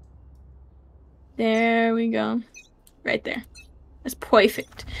 There we go. Right there. That's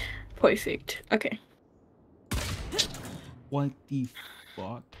perfect. Perfect. Okay. What the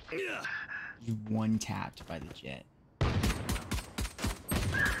fuck? You one tapped by the jet.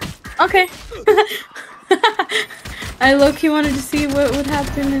 Okay. I low-key wanted to see what would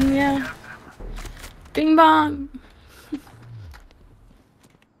happen, and yeah. Bing Bong.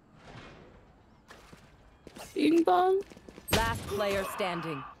 Bing Bong. Last player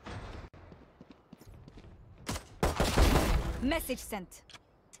standing. Message sent.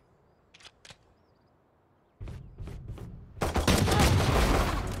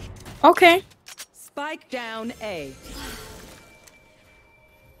 Okay. Spike down A.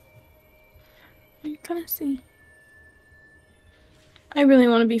 I'm gonna see. I really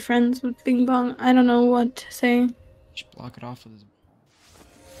want to be friends with Bing Bong. I don't know what to say. You should block it off with his wall.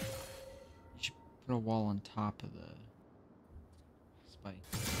 You should put a wall on top of the spike.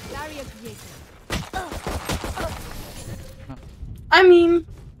 Barrier created. I mean,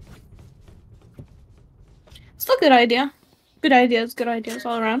 it's a good idea. Good ideas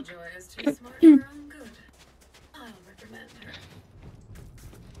all around.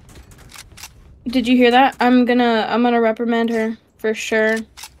 Did you hear that? I'm gonna reprimand her for sure.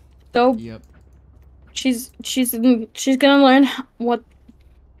 So yep. She's gonna learn what.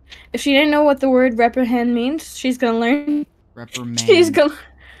 If she didn't know what the word reprimand means, she's gonna learn. Reprimand. She's gonna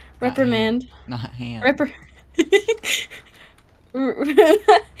reprimand. Not hand.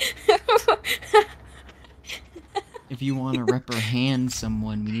 If you want to reprehend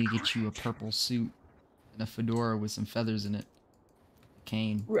someone, we need to get you a purple suit and a fedora with some feathers in it. A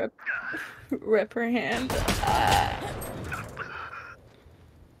cane. Reprehend.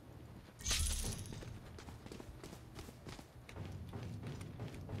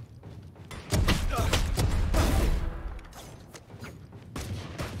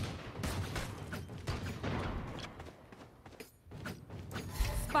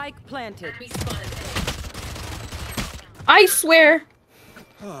 Spike planted. I swear.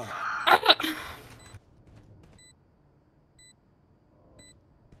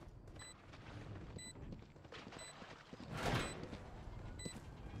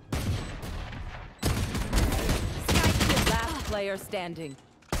 Last player standing.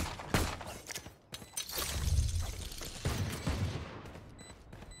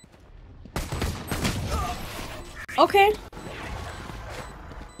 Okay.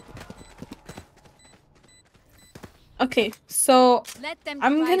 Okay, so Let them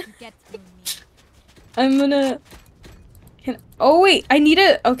I'm try gonna. to get through me. I'm gonna. Oh wait, I need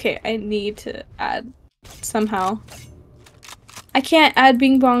to. Okay, I need to add somehow. I can't add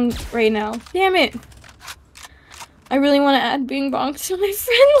Bing Bong right now. Damn it! I really want to add Bing Bong to my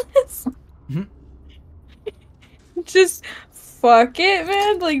friend list. Just fuck it,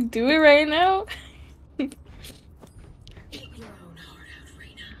 man. Like, do it right now.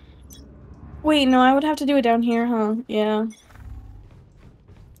 Wait, no, I would have to do it down here, huh? Yeah.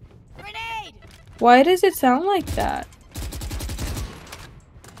 Grenade! Why does it sound like that?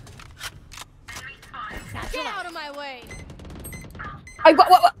 Get out of my way!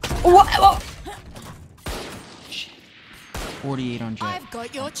 What? 48 on Jet. I've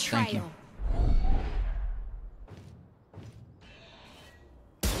got your trail. Thank you.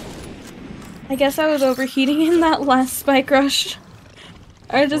 I guess I was overheating in that last spike rush.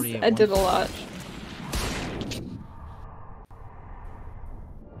 I did a lot.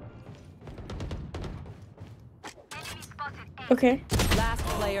 Okay. Last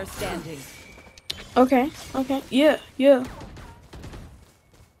player standing. Okay. Okay. Yeah. Yeah.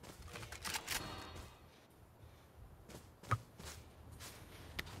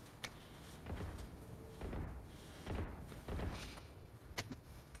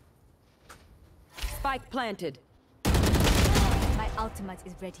 Spike planted. My ultimate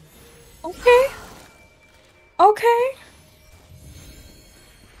is ready. Okay. Okay.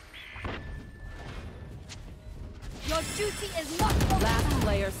 Your duty is not over. Last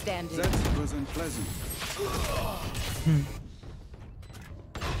player standing. That was unpleasant.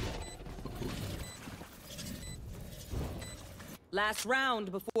 Last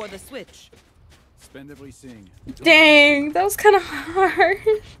round before the switch. Spend everything. Dang, that was kind of hard.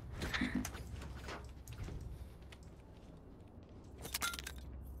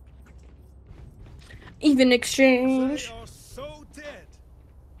 Even exchange. They are so dead.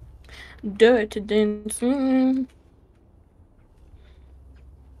 Dirty dancing.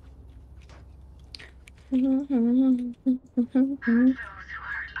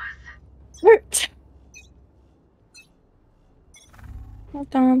 Hurt.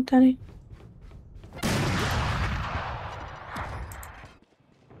 Hold on, Daddy.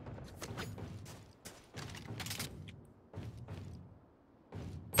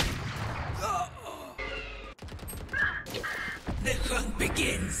 The hunt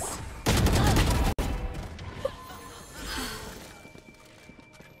begins.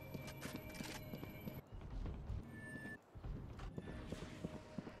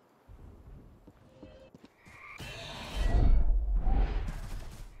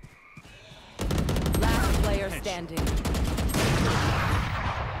 Last player standing.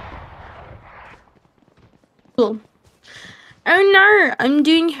 Oh no, I'm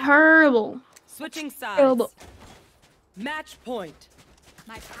doing horrible. Switching sides. Horrible. Match point.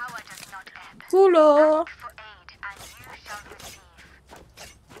 My power does not ebb. Hula. Ask for aid and you shall receive.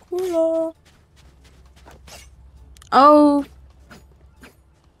 Hula. Oh.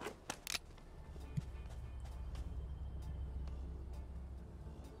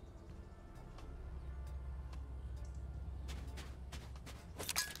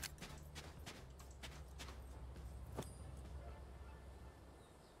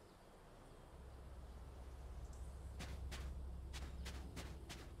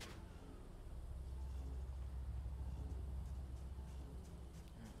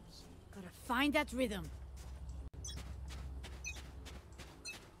 Gotta find that rhythm.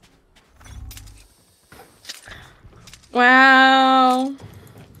 Wow.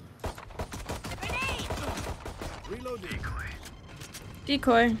 Reload decoy.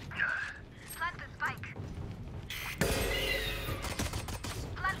 Decoy. Plant the spike.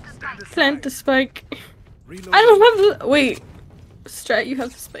 Plant the spike. Plant the spike. Reload. I don't have the. Wait. Strat, you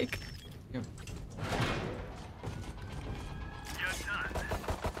have the spike. Yep.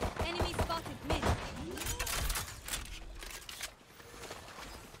 Enemy spotted mid.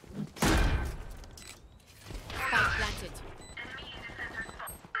 Spike planted.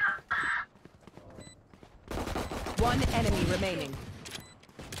 One enemy remaining.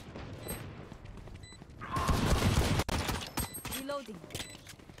 Reloading.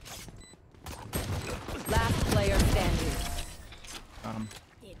 Got him.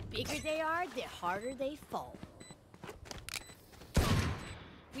 The bigger they are, the harder they fall.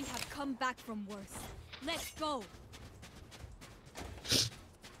 We have come back from worse. Let's go.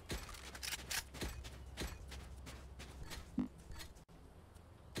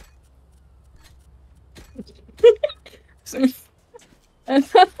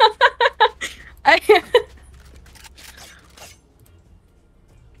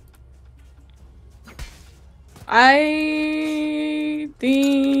 I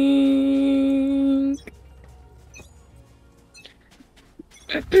think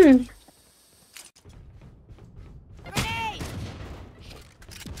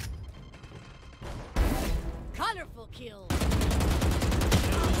Colorful kill.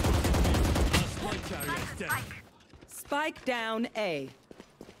 Spike down A.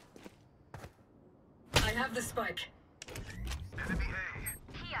 I have the spike.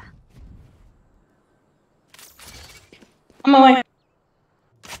 I'm away.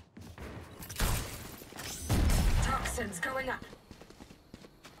 Toxins going up.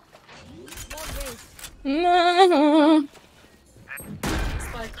 No.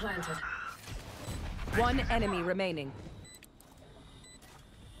 Spike planted. One enemy remaining.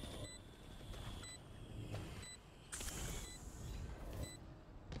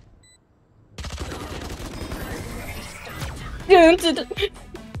 Dun, dun, dun.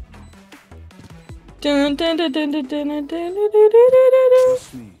 Dun, dun, dun, dun, dun, dun, dun, dun, dun, dun,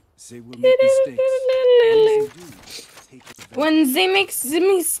 Trust me, say we'll make mistakes. when they make the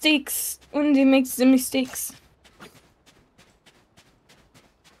mistakes. When they make the mistakes.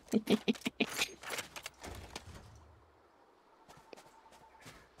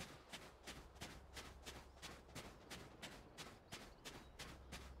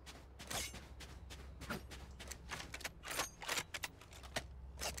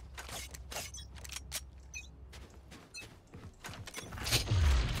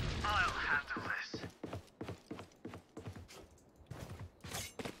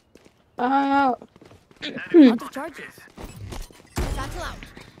 Out of charges. Satchel out.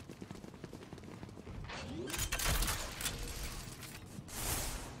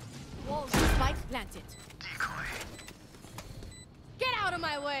 Whoa, spike planted. Decoy. Get out of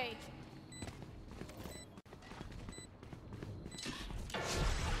my way.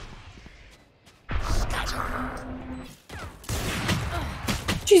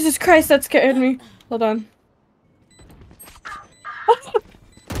 Jesus Christ, that scared me. Hold on.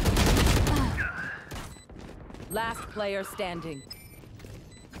 Last player standing.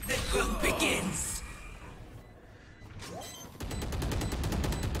 The hunt begins.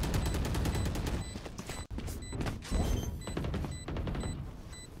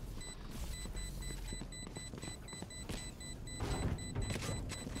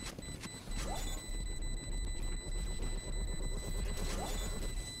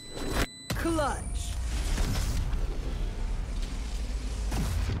 Clutch.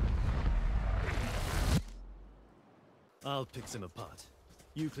 I'll pick them apart.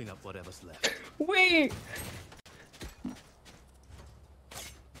 You clean up whatever's left. Wait.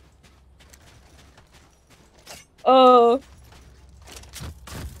 Oh.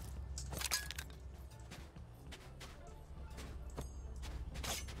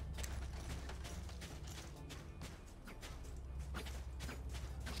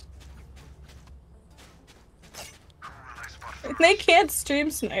 They can't stream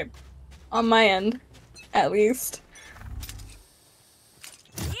snipe. On my end. At least.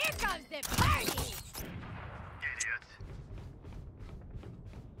 Here comes the party.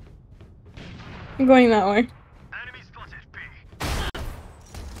 I'm going that way.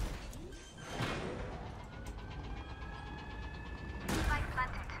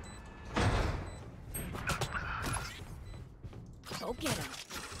 Go get him.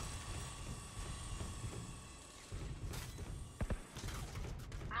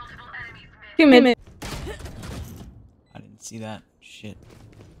 Two minutes. I didn't see that. Shit.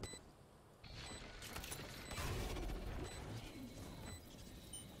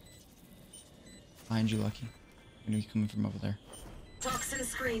 Behind you, Lucky. I know he's coming from over there. Toxin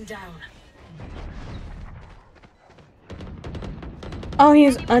screen down. Oh,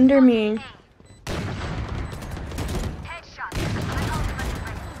 he's under me.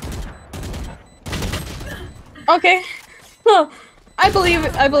 Okay. Huh. I believe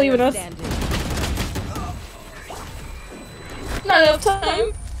in us. Not enough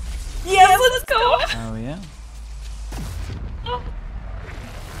time. Yes, let's go. Oh yeah.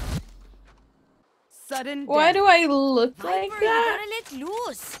 Sudden Why do I look Viper, like that? you gotta let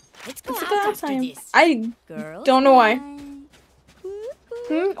loose. Let's go It's out about after time. this. I Girls don't know why. night.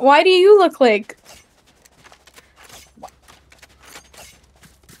 Why do you look like